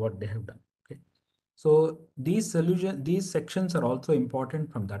what they have done. Okay, so these sections are also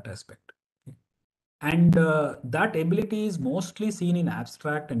important from that aspect. Okay? And that ability is mostly seen in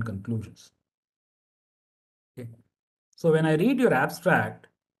abstract and conclusions. Okay, so when I read your abstract,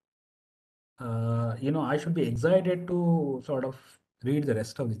 I should be excited to sort of read the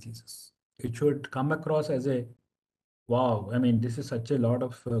rest of the thesis. It should come across as a wow. I mean, this is such a lot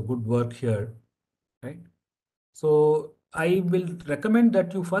of good work here, right? So I will recommend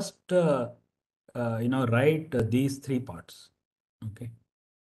that you first, write these three parts, okay?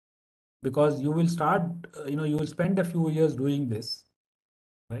 Because you will start, you will spend a few years doing this,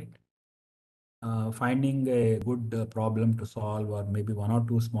 right? Finding a good problem to solve, or maybe one or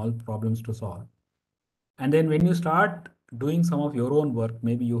two small problems to solve. And then when you start doing some of your own work,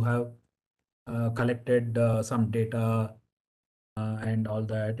 maybe you have collected some data and all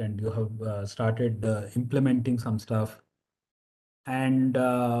that, and you have started implementing some stuff. And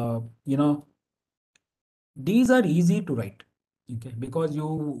these are easy to write, okay, because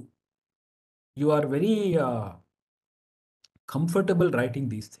you are very comfortable writing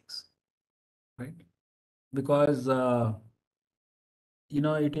these things, right? Because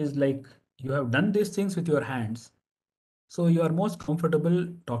it is like you have done these things with your hands, so you are most comfortable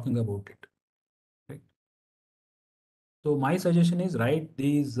talking about it, right? So my suggestion is write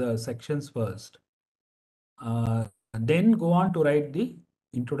these sections first, then go on to write the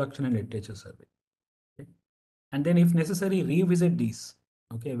introduction and literature survey, okay? And then if necessary, revisit these.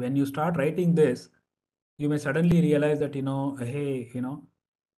 Okay, when you start writing this, you may suddenly realize that, hey,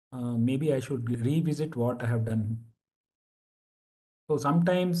 maybe I should revisit what I have done. So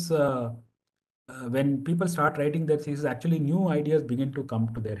sometimes when people start writing their thesis, actually new ideas begin to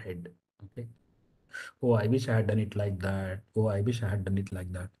come to their head. Okay. Oh, I wish I had done it like that. Oh, I wish I had done it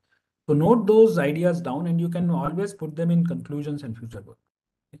like that. So note those ideas down, and you can always put them in conclusions and future work.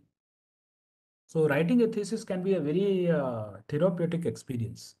 So writing a thesis can be a very therapeutic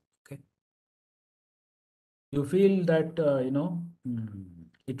experience. Okay, you feel that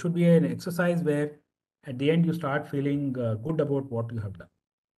it should be an exercise where at the end you start feeling good about what you have done.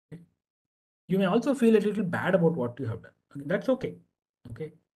 Okay? You may also feel a little bad about what you have done. Okay, that's okay.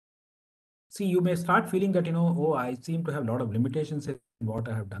 Okay. See, you may start feeling that oh, I seem to have a lot of limitations in what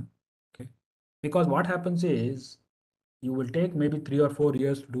I have done. Okay, because what happens is you will take maybe 3 or 4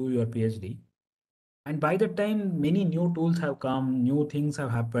 years to do your PhD. And by the time many new tools have come, new things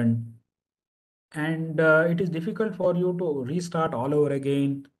have happened, and it is difficult for you to restart all over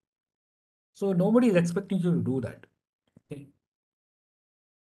again. So nobody is expecting you to do that. Okay.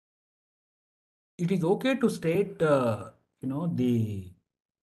 It is okay to state, the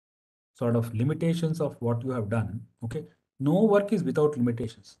sort of limitations of what you have done. Okay. No work is without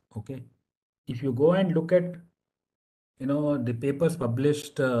limitations. Okay. If you go and look at, the papers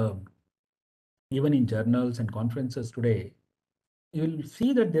published even in journals and conferences today, you'll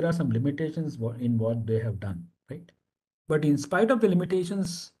see that there are some limitations in what they have done, right? But in spite of the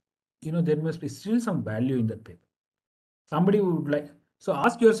limitations, there must be still some value in that paper. Somebody would like, so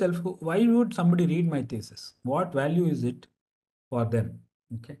ask yourself, why would somebody read my thesis? What value is it for them?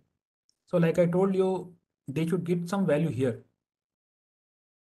 Okay. So like I told you, they should get some value here.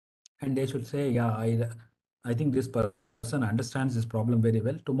 And they should say, yeah, I think this person understands this problem very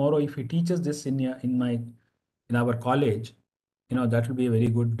well. Tomorrow, if he teaches this in our college, that will be a very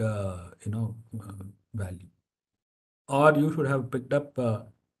good, value. Or you should have picked up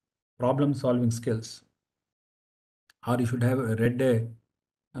problem solving skills, or you should have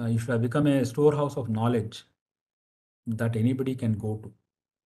you should have become a storehouse of knowledge that anybody can go to.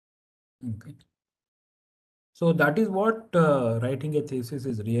 Okay. So that is what writing a thesis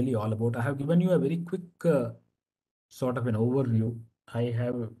is really all about. I have given you a very quick sort of an overview.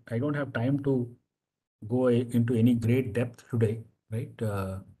 I don't have time to go into any great depth today, right?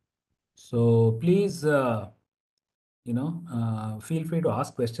 So please, feel free to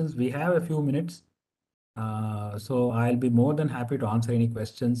ask questions. We have a few minutes. So I'll be more than happy to answer any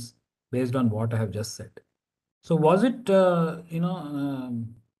questions based on what I have just said. So was it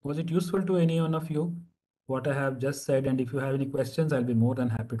useful to any one of you what I have just said? And if you have any questions, I'll be more than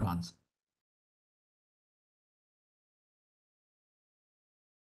happy to answer.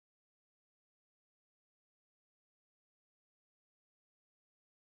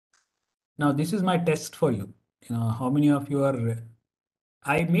 Now, this is my test for you. How many of you are,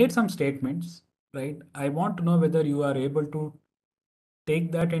 I made some statements, right? I want to know whether you are able to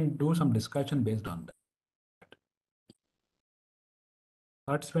take that and do some discussion based on that.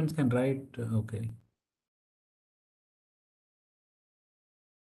 Participants can write, okay.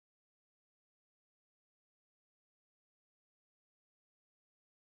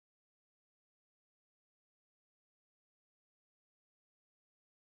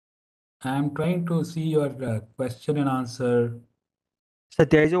 I am trying to see your question and answer. So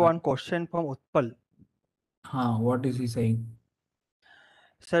there is one question from Utpal. What is he saying?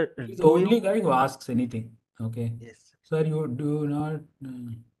 Sir, He's the only guy who asks anything. Okay. Yes. Sir, you do not.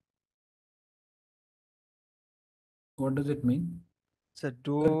 What does it mean? Sir, Sir,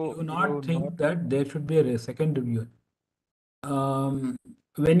 do you not think that there should be a second reviewer?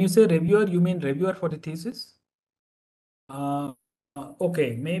 When you say reviewer, you mean reviewer for the thesis?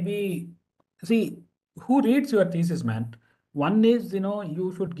 Okay, maybe. See, who reads your thesis, man? One is,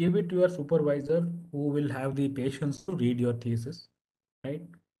 you should give it to your supervisor who will have the patience to read your thesis, right?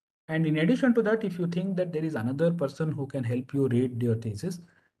 And in addition to that, if you think that there is another person who can help you read your thesis,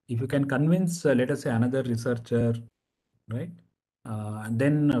 if you can convince, let us say, another researcher, right?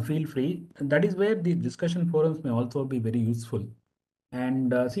 Then feel free. And that is where the discussion forums may also be very useful.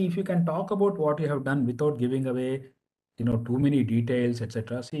 And see, if you can talk about what you have done without giving away, too many details,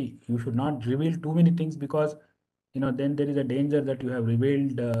 etc. See, you should not reveal too many things because, then there is a danger that you have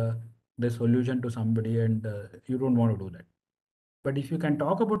revealed the solution to somebody and you don't want to do that. But if you can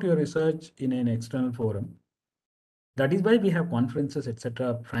talk about your research in an external forum, that is why we have conferences,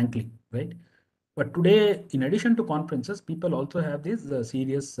 etc. Frankly, right? But today, in addition to conferences, people also have these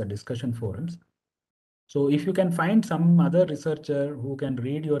serious discussion forums. So if you can find some other researcher who can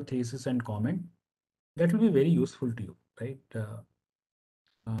read your thesis and comment, that will be very useful to you, right?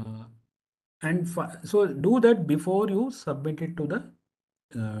 And so do that before you submit it to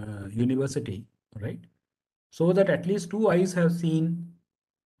the university, right? So that at least two eyes have seen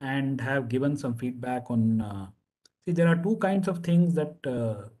and have given some feedback on. See, there are two kinds of things that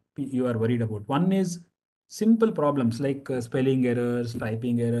you are worried about. One is simple problems like spelling errors,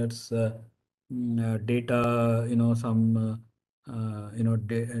 typing errors, data, some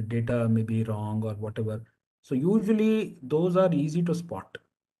data may be wrong or whatever. So usually those are easy to spot.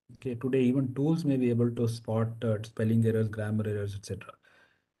 Okay, today even tools may be able to spot spelling errors, grammar errors, etc.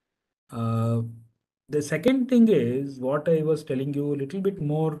 Uh, the second thing is what I was telling you a little bit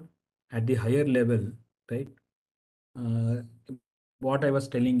more at the higher level, right? Uh, what I was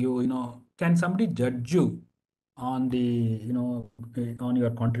telling you, can somebody judge you on the, on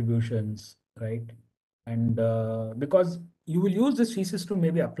your contributions, right? And because you will use this thesis to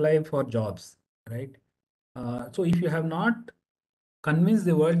maybe apply for jobs, right? So if you have not convinced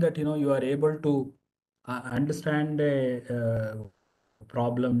the world that, you are able to understand a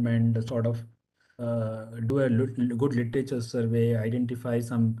problem and sort of do a good literature survey, identify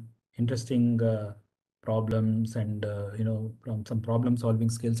some interesting problems and from some problem solving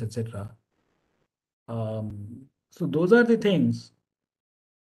skills, etc. So those are the things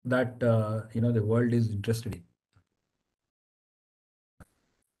that the world is interested in.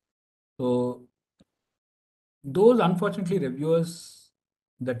 So those unfortunately reviewers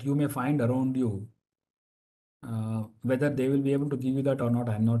that you may find around you, whether they will be able to give you that or not,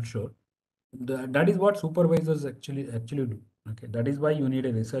 I'm not sure. That is what supervisors actually do. Okay, that is why you need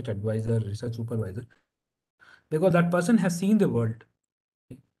a research advisor, research supervisor, because that person has seen the world.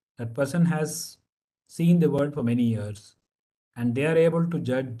 Okay? That person has seen the world for many years, and they are able to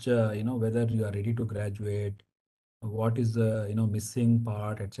judge, whether you are ready to graduate, what is the missing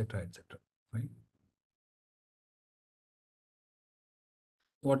part, etc., etc. Right?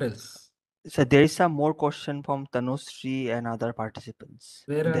 What else? So there is some more question from Tanushree and other participants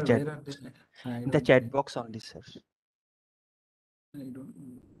Where in the are chat where are they? I in the don't chat see. box only, sir. I don't.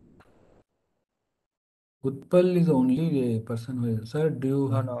 Utpal is the only person who is. Sir, do you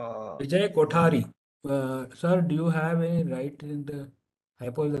No, no. Vijay Kothari? Sir, do you have any right in the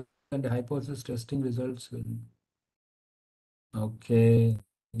hypothesis and the hypothesis testing results? Okay,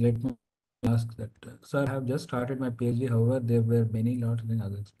 let me ask that. Sir, I have just started my PhD. However, there were many lots of things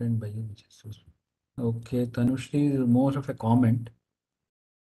as explained by you, which is so. Okay, Tanushri is more of a comment.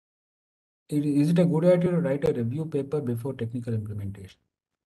 Is it a good idea to write a review paper before technical implementation?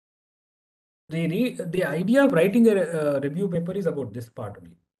 The idea of writing a review paper is about this part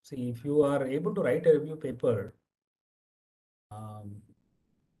only. See, if you are able to write a review paper, um,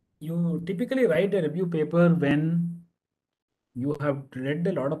 you typically write a review paper when you have read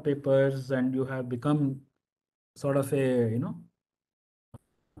a lot of papers and you have become sort of an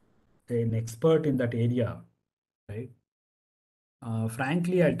expert in that area, right?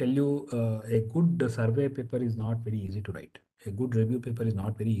 Frankly, I'll tell you, a good survey paper is not very easy to write. A good review paper is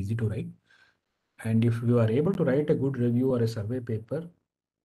not very easy to write. And if you are able to write a good review or a survey paper,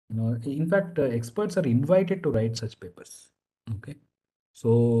 in fact, experts are invited to write such papers. Okay.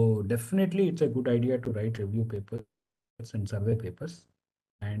 So definitely it's a good idea to write review papers and survey papers.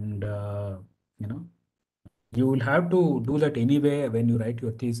 And, you will have to do that anyway when you write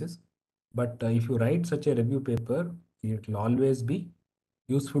your thesis. But if you write such a review paper, it will always be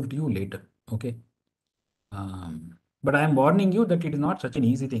useful to you later. Okay. But I am warning you that it is not such an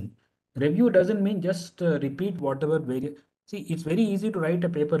easy thing. Review doesn't mean just repeat whatever see, it's very easy to write a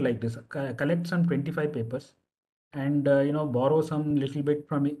paper like this. Collect some 25 papers and borrow some little bit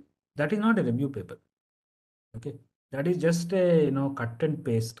from it. That is not a review paper. Okay, that is just a cut and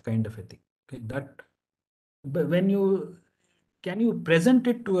paste kind of a thing. Okay, but when you can you present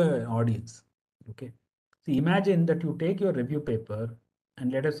it to an audience. Okay, see, imagine that you take your review paper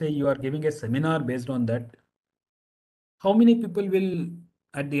and let us say you are giving a seminar based on that. How many people will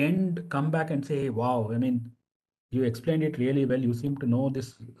at the end come back and say, wow, I mean, you explained it really well. You seem to know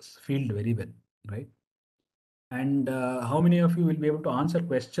this field very well, right? And how many of you will be able to answer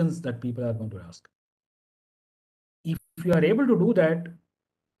questions that people are going to ask? If you are able to do that,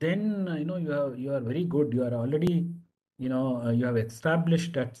 then you are very good. You are already you have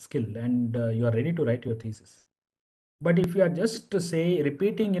established that skill and you are ready to write your thesis. But if you are just to say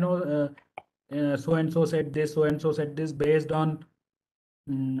repeating, so and so said this, so and so said this, based on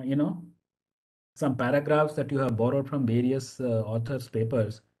some paragraphs that you have borrowed from various authors'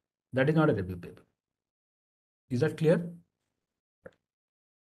 papers, that is not a review paper. Is that clear?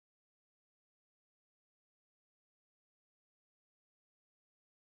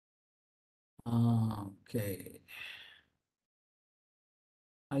 Okay.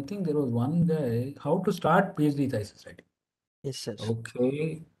 I think there was one guy, how to start PhD thesis writing. Yes, sir.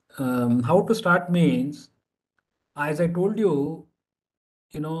 Okay. How to start means, as I told you,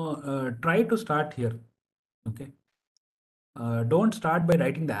 try to start here. Okay. Don't start by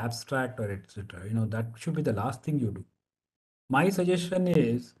writing the abstract or etc. That should be the last thing you do. My suggestion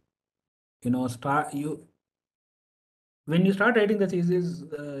is, start you when you start writing the thesis,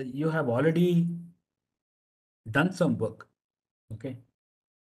 you have already done some work. Okay,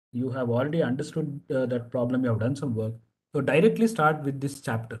 you have already understood that problem. You have done some work. So directly start with this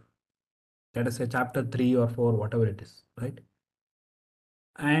chapter. Let us say chapter 3 or 4, whatever it is, right?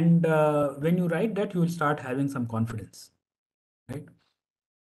 And when you write that, you will start having some confidence, right?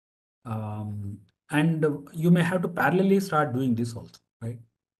 And you may have to parallelly start doing this also, right?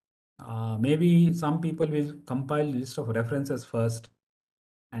 Maybe some people will compile list of references first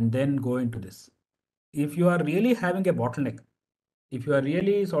and then go into this. If you are really having a bottleneck, if you are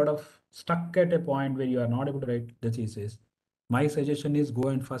really sort of stuck at a point where you are not able to write the thesis, my suggestion is go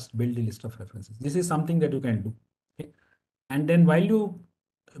and first build a list of references. This is something that you can do. Okay? And then while you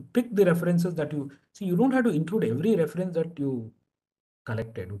pick the references that you see, you don't have to include every reference that you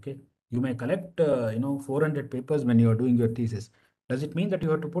collected. Okay, you may collect 400 papers when you are doing your thesis. Does it mean that you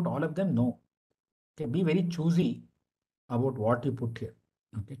have to put all of them? No. Okay, be very choosy about what you put here.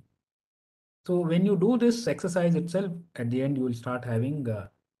 Okay, so when you do this exercise itself, at the end you will start having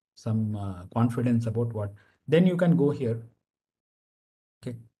some confidence about what. Then you can go here.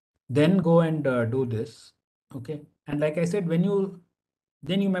 Okay, then go and do this. Okay, and like I said, when you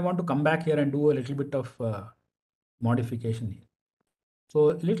then you may want to come back here and do a little bit of modification here.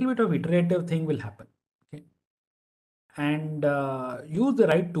 So a little bit of iterative thing will happen. Okay, and use the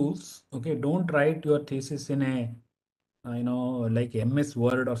right tools. Okay, don't write your thesis in a like MS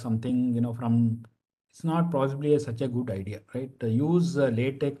Word or something, from it's not possibly such a good idea, right? Use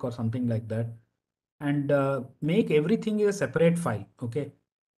LaTeX or something like that, and make everything a separate file. Okay,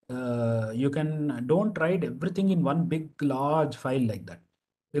 you can don't write everything in one big large file like that,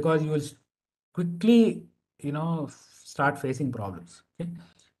 because you will quickly start facing problems. Okay,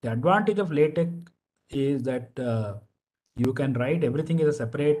 the advantage of LaTeX is that you can write everything as a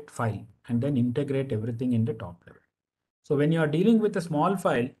separate file and then integrate everything in the top level. So when you are dealing with a small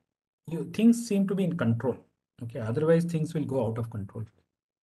file, things seem to be in control. Okay, otherwise things will go out of control.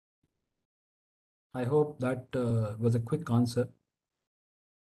 I hope that was a quick answer.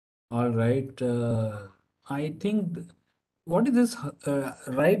 All right. I think what is this?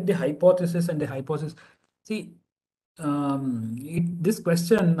 Write the hypothesis and the hypothesis. See, this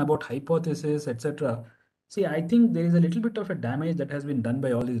question about hypothesis, etc. See, I think there is a little bit of a damage that has been done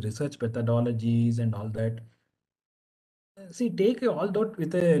by all these research methodologies and all that. See, take all that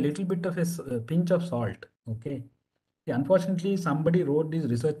with a little bit of a pinch of salt. Okay. See, unfortunately, somebody wrote these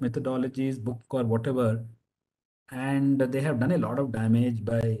research methodologies, book or whatever, and they have done a lot of damage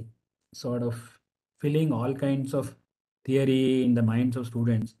by sort of filling all kinds of theory in the minds of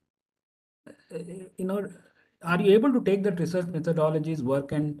students. Uh, You know, are you able to take that research methodologies,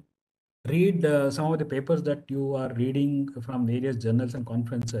 work and read some of the papers that you are reading from various journals and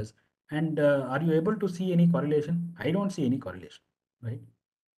conferences? And are you able to see any correlation? I don't see any correlation, right?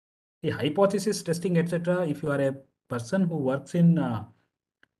 The hypothesis testing, etc. If you are a person who works in,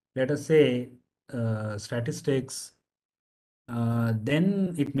 let us say, statistics,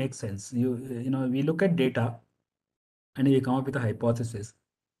 then it makes sense. We look at data and we come up with a hypothesis,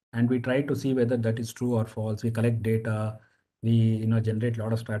 and we try to see whether that is true or false. We collect data, we generate a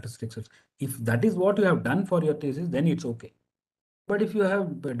lot of statistics. If that is what you have done for your thesis, then it's okay. But if you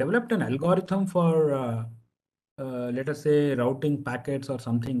have developed an algorithm for, let us say, routing packets or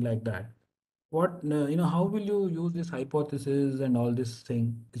something like that, how will you use this hypothesis and all this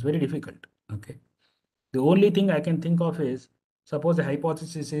thing? It's very difficult. Okay. The only thing I can think of is, suppose the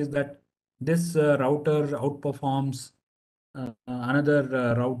hypothesis is that this router outperforms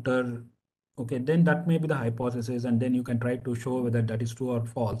another router. Okay, then that may be the hypothesis, and then you can try to show whether that is true or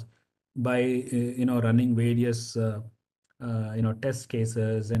false by running various test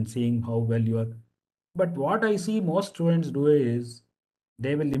cases and seeing how well you are. But what I see most students do is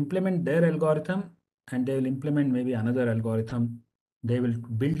they will implement their algorithm and they will implement maybe another algorithm. They will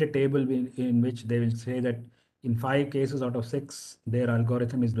build a table in which they will say that in 5 cases out of 6, their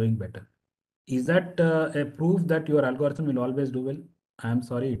algorithm is doing better. Is that a proof that your algorithm will always do well? I'm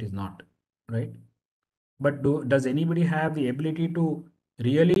sorry, it is not, right? But does anybody have the ability to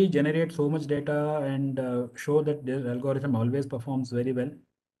really generate so much data and show that their algorithm always performs very well?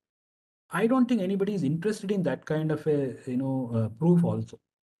 I don't think anybody is interested in that kind of a proof also.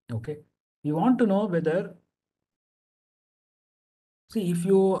 Okay, we want to know whether, see, if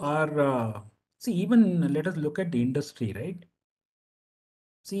you are see, even let us look at the industry, right?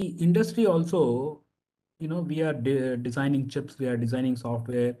 See, industry also, we are designing chips, we are designing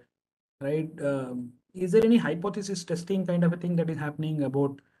software, right? Is there any hypothesis testing kind of a thing that is happening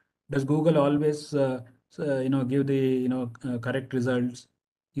about, does Google always give the correct results?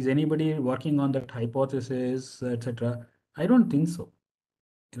 Is anybody working on that hypothesis, etc.? I don't think so,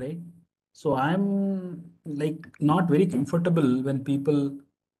 right? So I'm like not very comfortable when people,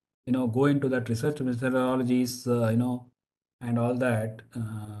 go into that research methodologies, and all that.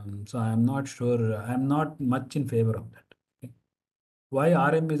 So I'm not sure. I'm not much in favor of that. Okay. Why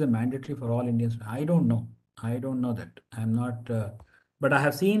RM is a mandatory for all Indians? I don't know. I don't know that. I'm not. But I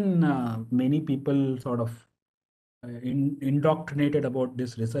have seen many people sort of indoctrinated about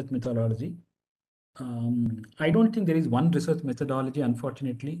this research methodology. I don't think there is one research methodology,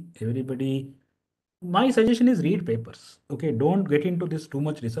 unfortunately. Everybody, my suggestion is read papers. Okay, don't get into this too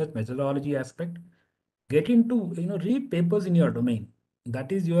much research methodology aspect. Get into, read papers in your domain.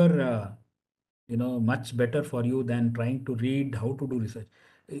 That is your, much better for you than trying to read how to do research.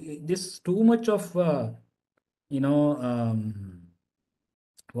 This too much of, you know, um,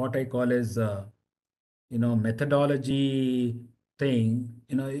 what I call as, methodology thing.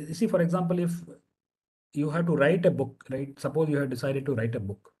 You see, for example, if you have to write a book, right? Suppose you have decided to write a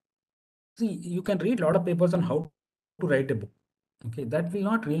book. See, you can read a lot of papers on how to write a book. Okay, that will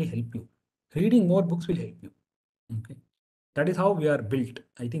not really help you. Reading more books will help you. Okay, that is how we are built.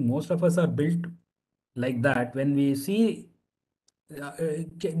 I think most of us are built like that. When we see,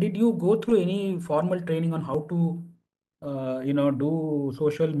 did you go through any formal training on how to, do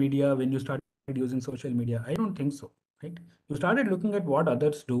social media when you started using social media? I don't think so, right? You started looking at what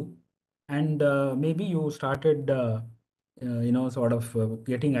others do, and maybe you started, sort of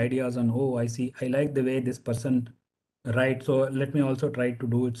getting ideas on, oh, I see, I like the way this person writes, so let me also try to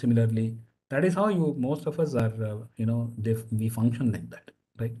do it similarly. That is how most of us are, we function like that,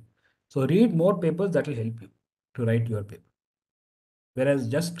 right? So read more papers that will help you to write your paper. Whereas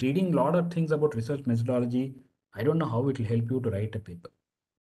just reading a lot of things about research methodology, I don't know how it will help you to write a paper.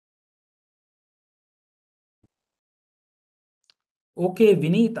 Okay,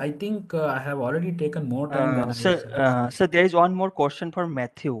 Vineet, I think I have already taken more time than I was supposed. So there is one more question for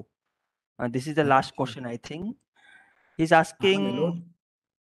Matthew. This is the last question, I think. He's asking, Hello.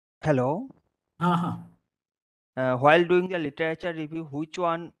 hello, Uh-huh. while doing the literature review, which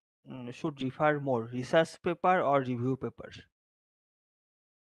one should refer more, research paper or review paper?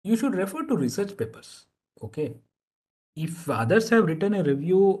 You should refer to research papers. Okay. If others have written a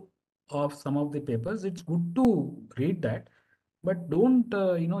review of some of the papers, it's good to read that. But don't,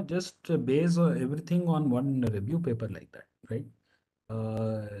 just base everything on one review paper like that, right?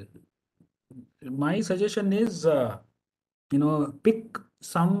 Uh, my suggestion is, pick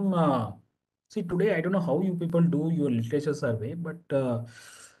some. See, today I don't know how you people do your literature survey, but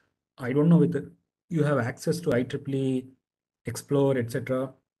I don't know whether you have access to IEEE, Explore,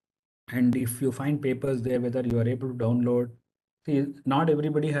 etc. And if you find papers there, whether you are able to download. See, not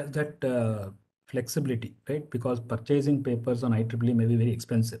everybody has that flexibility, right? Because purchasing papers on IEEE may be very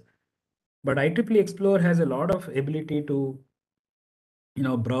expensive. But IEEE Explore has a lot of ability to,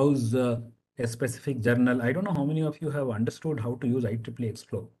 browse a specific journal. I don't know how many of you have understood how to use IEEE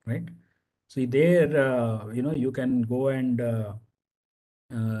Explore, right? See there, you can go and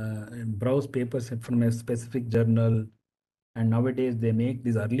browse papers from a specific journal. And nowadays they make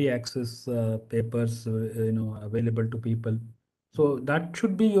these early access papers, available to people. So that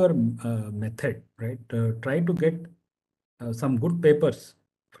should be your method, right? Try to get some good papers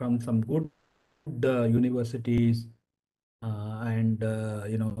from some good universities, and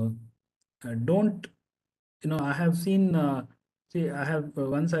don't, I have seen, see, I have,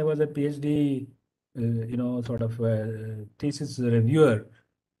 once I was a PhD, sort of thesis reviewer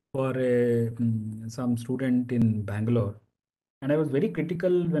for some student in Bangalore. And I was very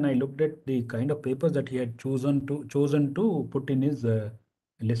critical when I looked at the kind of papers that he had chosen to put in his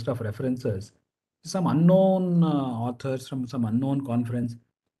list of references. Some unknown authors from some unknown conference.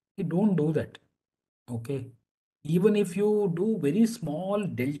 You don't do that. Okay. Even if you do very small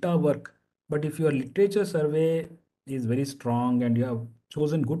delta work, but if your literature survey is very strong and you have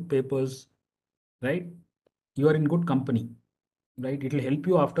chosen good papers, right? You are in good company, right? It will help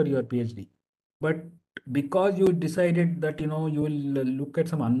you after your PhD. But because you decided that, you will look at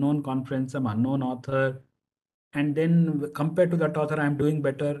some unknown conference, some unknown author, and then compared to that author, I'm doing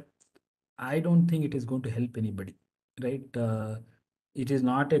better. I don't think it is going to help anybody, right? It is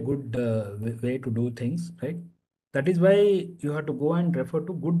not a good way to do things, right? That is why you have to go and refer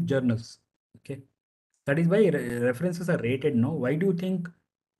to good journals. Okay, that is why references are rated. No, why do you think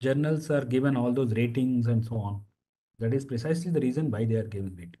journals are given all those ratings and so on? That is precisely the reason why they are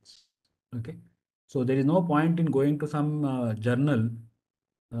given ratings. Okay, so there is no point in going to some journal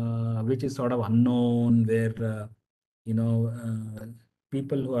which is sort of unknown, where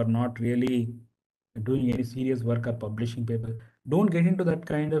people who are not really doing any serious work are publishing papers. Don't get into that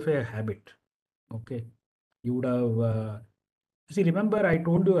kind of a habit. Okay. You would have, see, remember I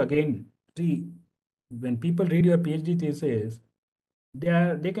told you again, see, when people read your PhD thesis,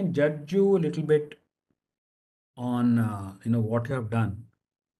 they can judge you a little bit on, what you have done.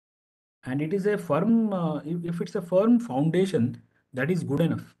 And it is a firm, if it's a firm foundation, that is good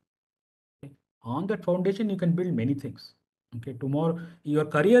enough. Okay? On that foundation, you can build many things. Okay, tomorrow, your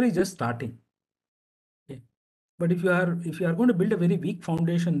career is just starting. Okay? But if you are going to build a very weak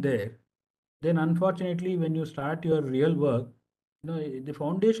foundation there, then unfortunately, when you start your real work, the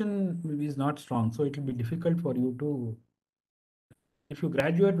foundation is not strong. So it will be difficult for you to, if you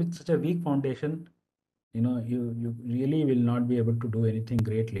graduate with such a weak foundation, you really will not be able to do anything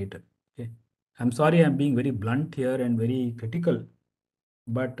great later. Okay. I'm sorry, I'm being very blunt here and very critical,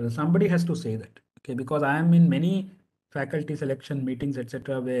 but somebody has to say that. Okay, because I am in many faculty selection meetings,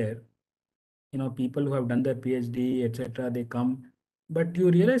 etc., where people who have done their PhD, etc., they come, but you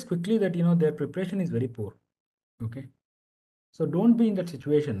realize quickly that their preparation is very poor. Okay, so don't be in that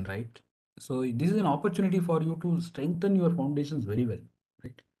situation, right? So this is an opportunity for you to strengthen your foundations very well,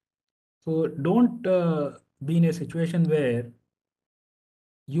 right? So don't be in a situation where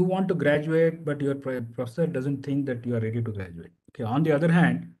you want to graduate, but your professor doesn't think that you are ready to graduate. Okay. On the other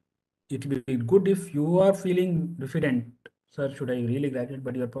hand, it will be good if you are feeling diffident, sir, should I really graduate?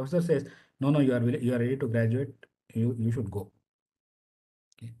 But your professor says, no, you are ready to graduate. You should go.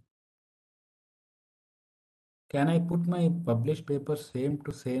 Okay. Can I put my published paper same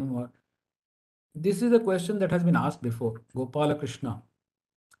to same? Or this is a question that has been asked before. Gopala Krishna.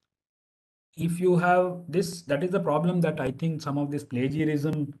 If you have this, that is the problem that I think some of this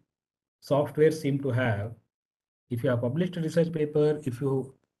plagiarism software seem to have. If you have published a research paper, if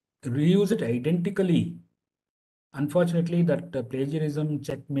you reuse it identically, unfortunately, that plagiarism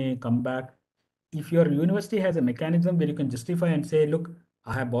check may come back. If your university has a mechanism where you can justify and say, look,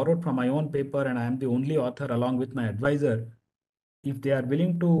 I have borrowed from my own paper and I am the only author along with my advisor, if they are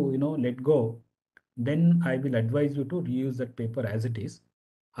willing to, let go, then I will advise you to reuse that paper as it is.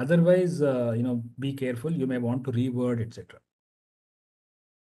 Otherwise, be careful. You may want to reword, etc.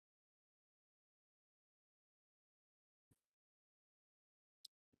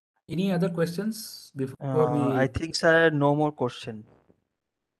 Any other questions before we? I think, sir, no more question.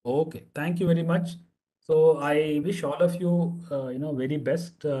 Okay, thank you very much. So I wish all of you, very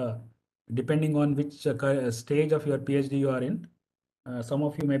best, depending on which stage of your PhD you are in. Some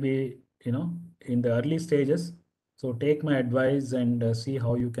of you may be, in the early stages. So take my advice and see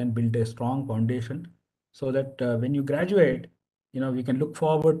how you can build a strong foundation so that when you graduate, we can look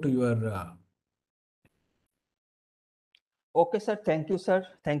forward to your. Okay, sir. Thank you, sir.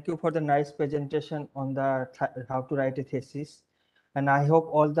 Thank you for the nice presentation on the how to write a thesis. And I hope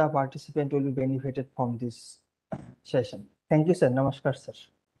all the participants will be benefited from this session. Thank you, sir. Namaskar, sir.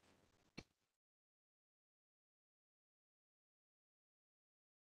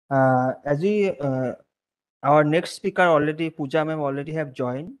 As we, our next speaker already, Pooja ma'am already have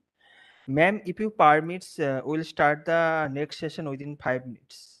joined. Ma'am, if you permits, we'll start the next session within 5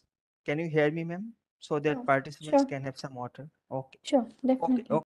 minutes. Can you hear me, ma'am? So that participants Sure. can have some water. Okay. Sure, definitely. Okay.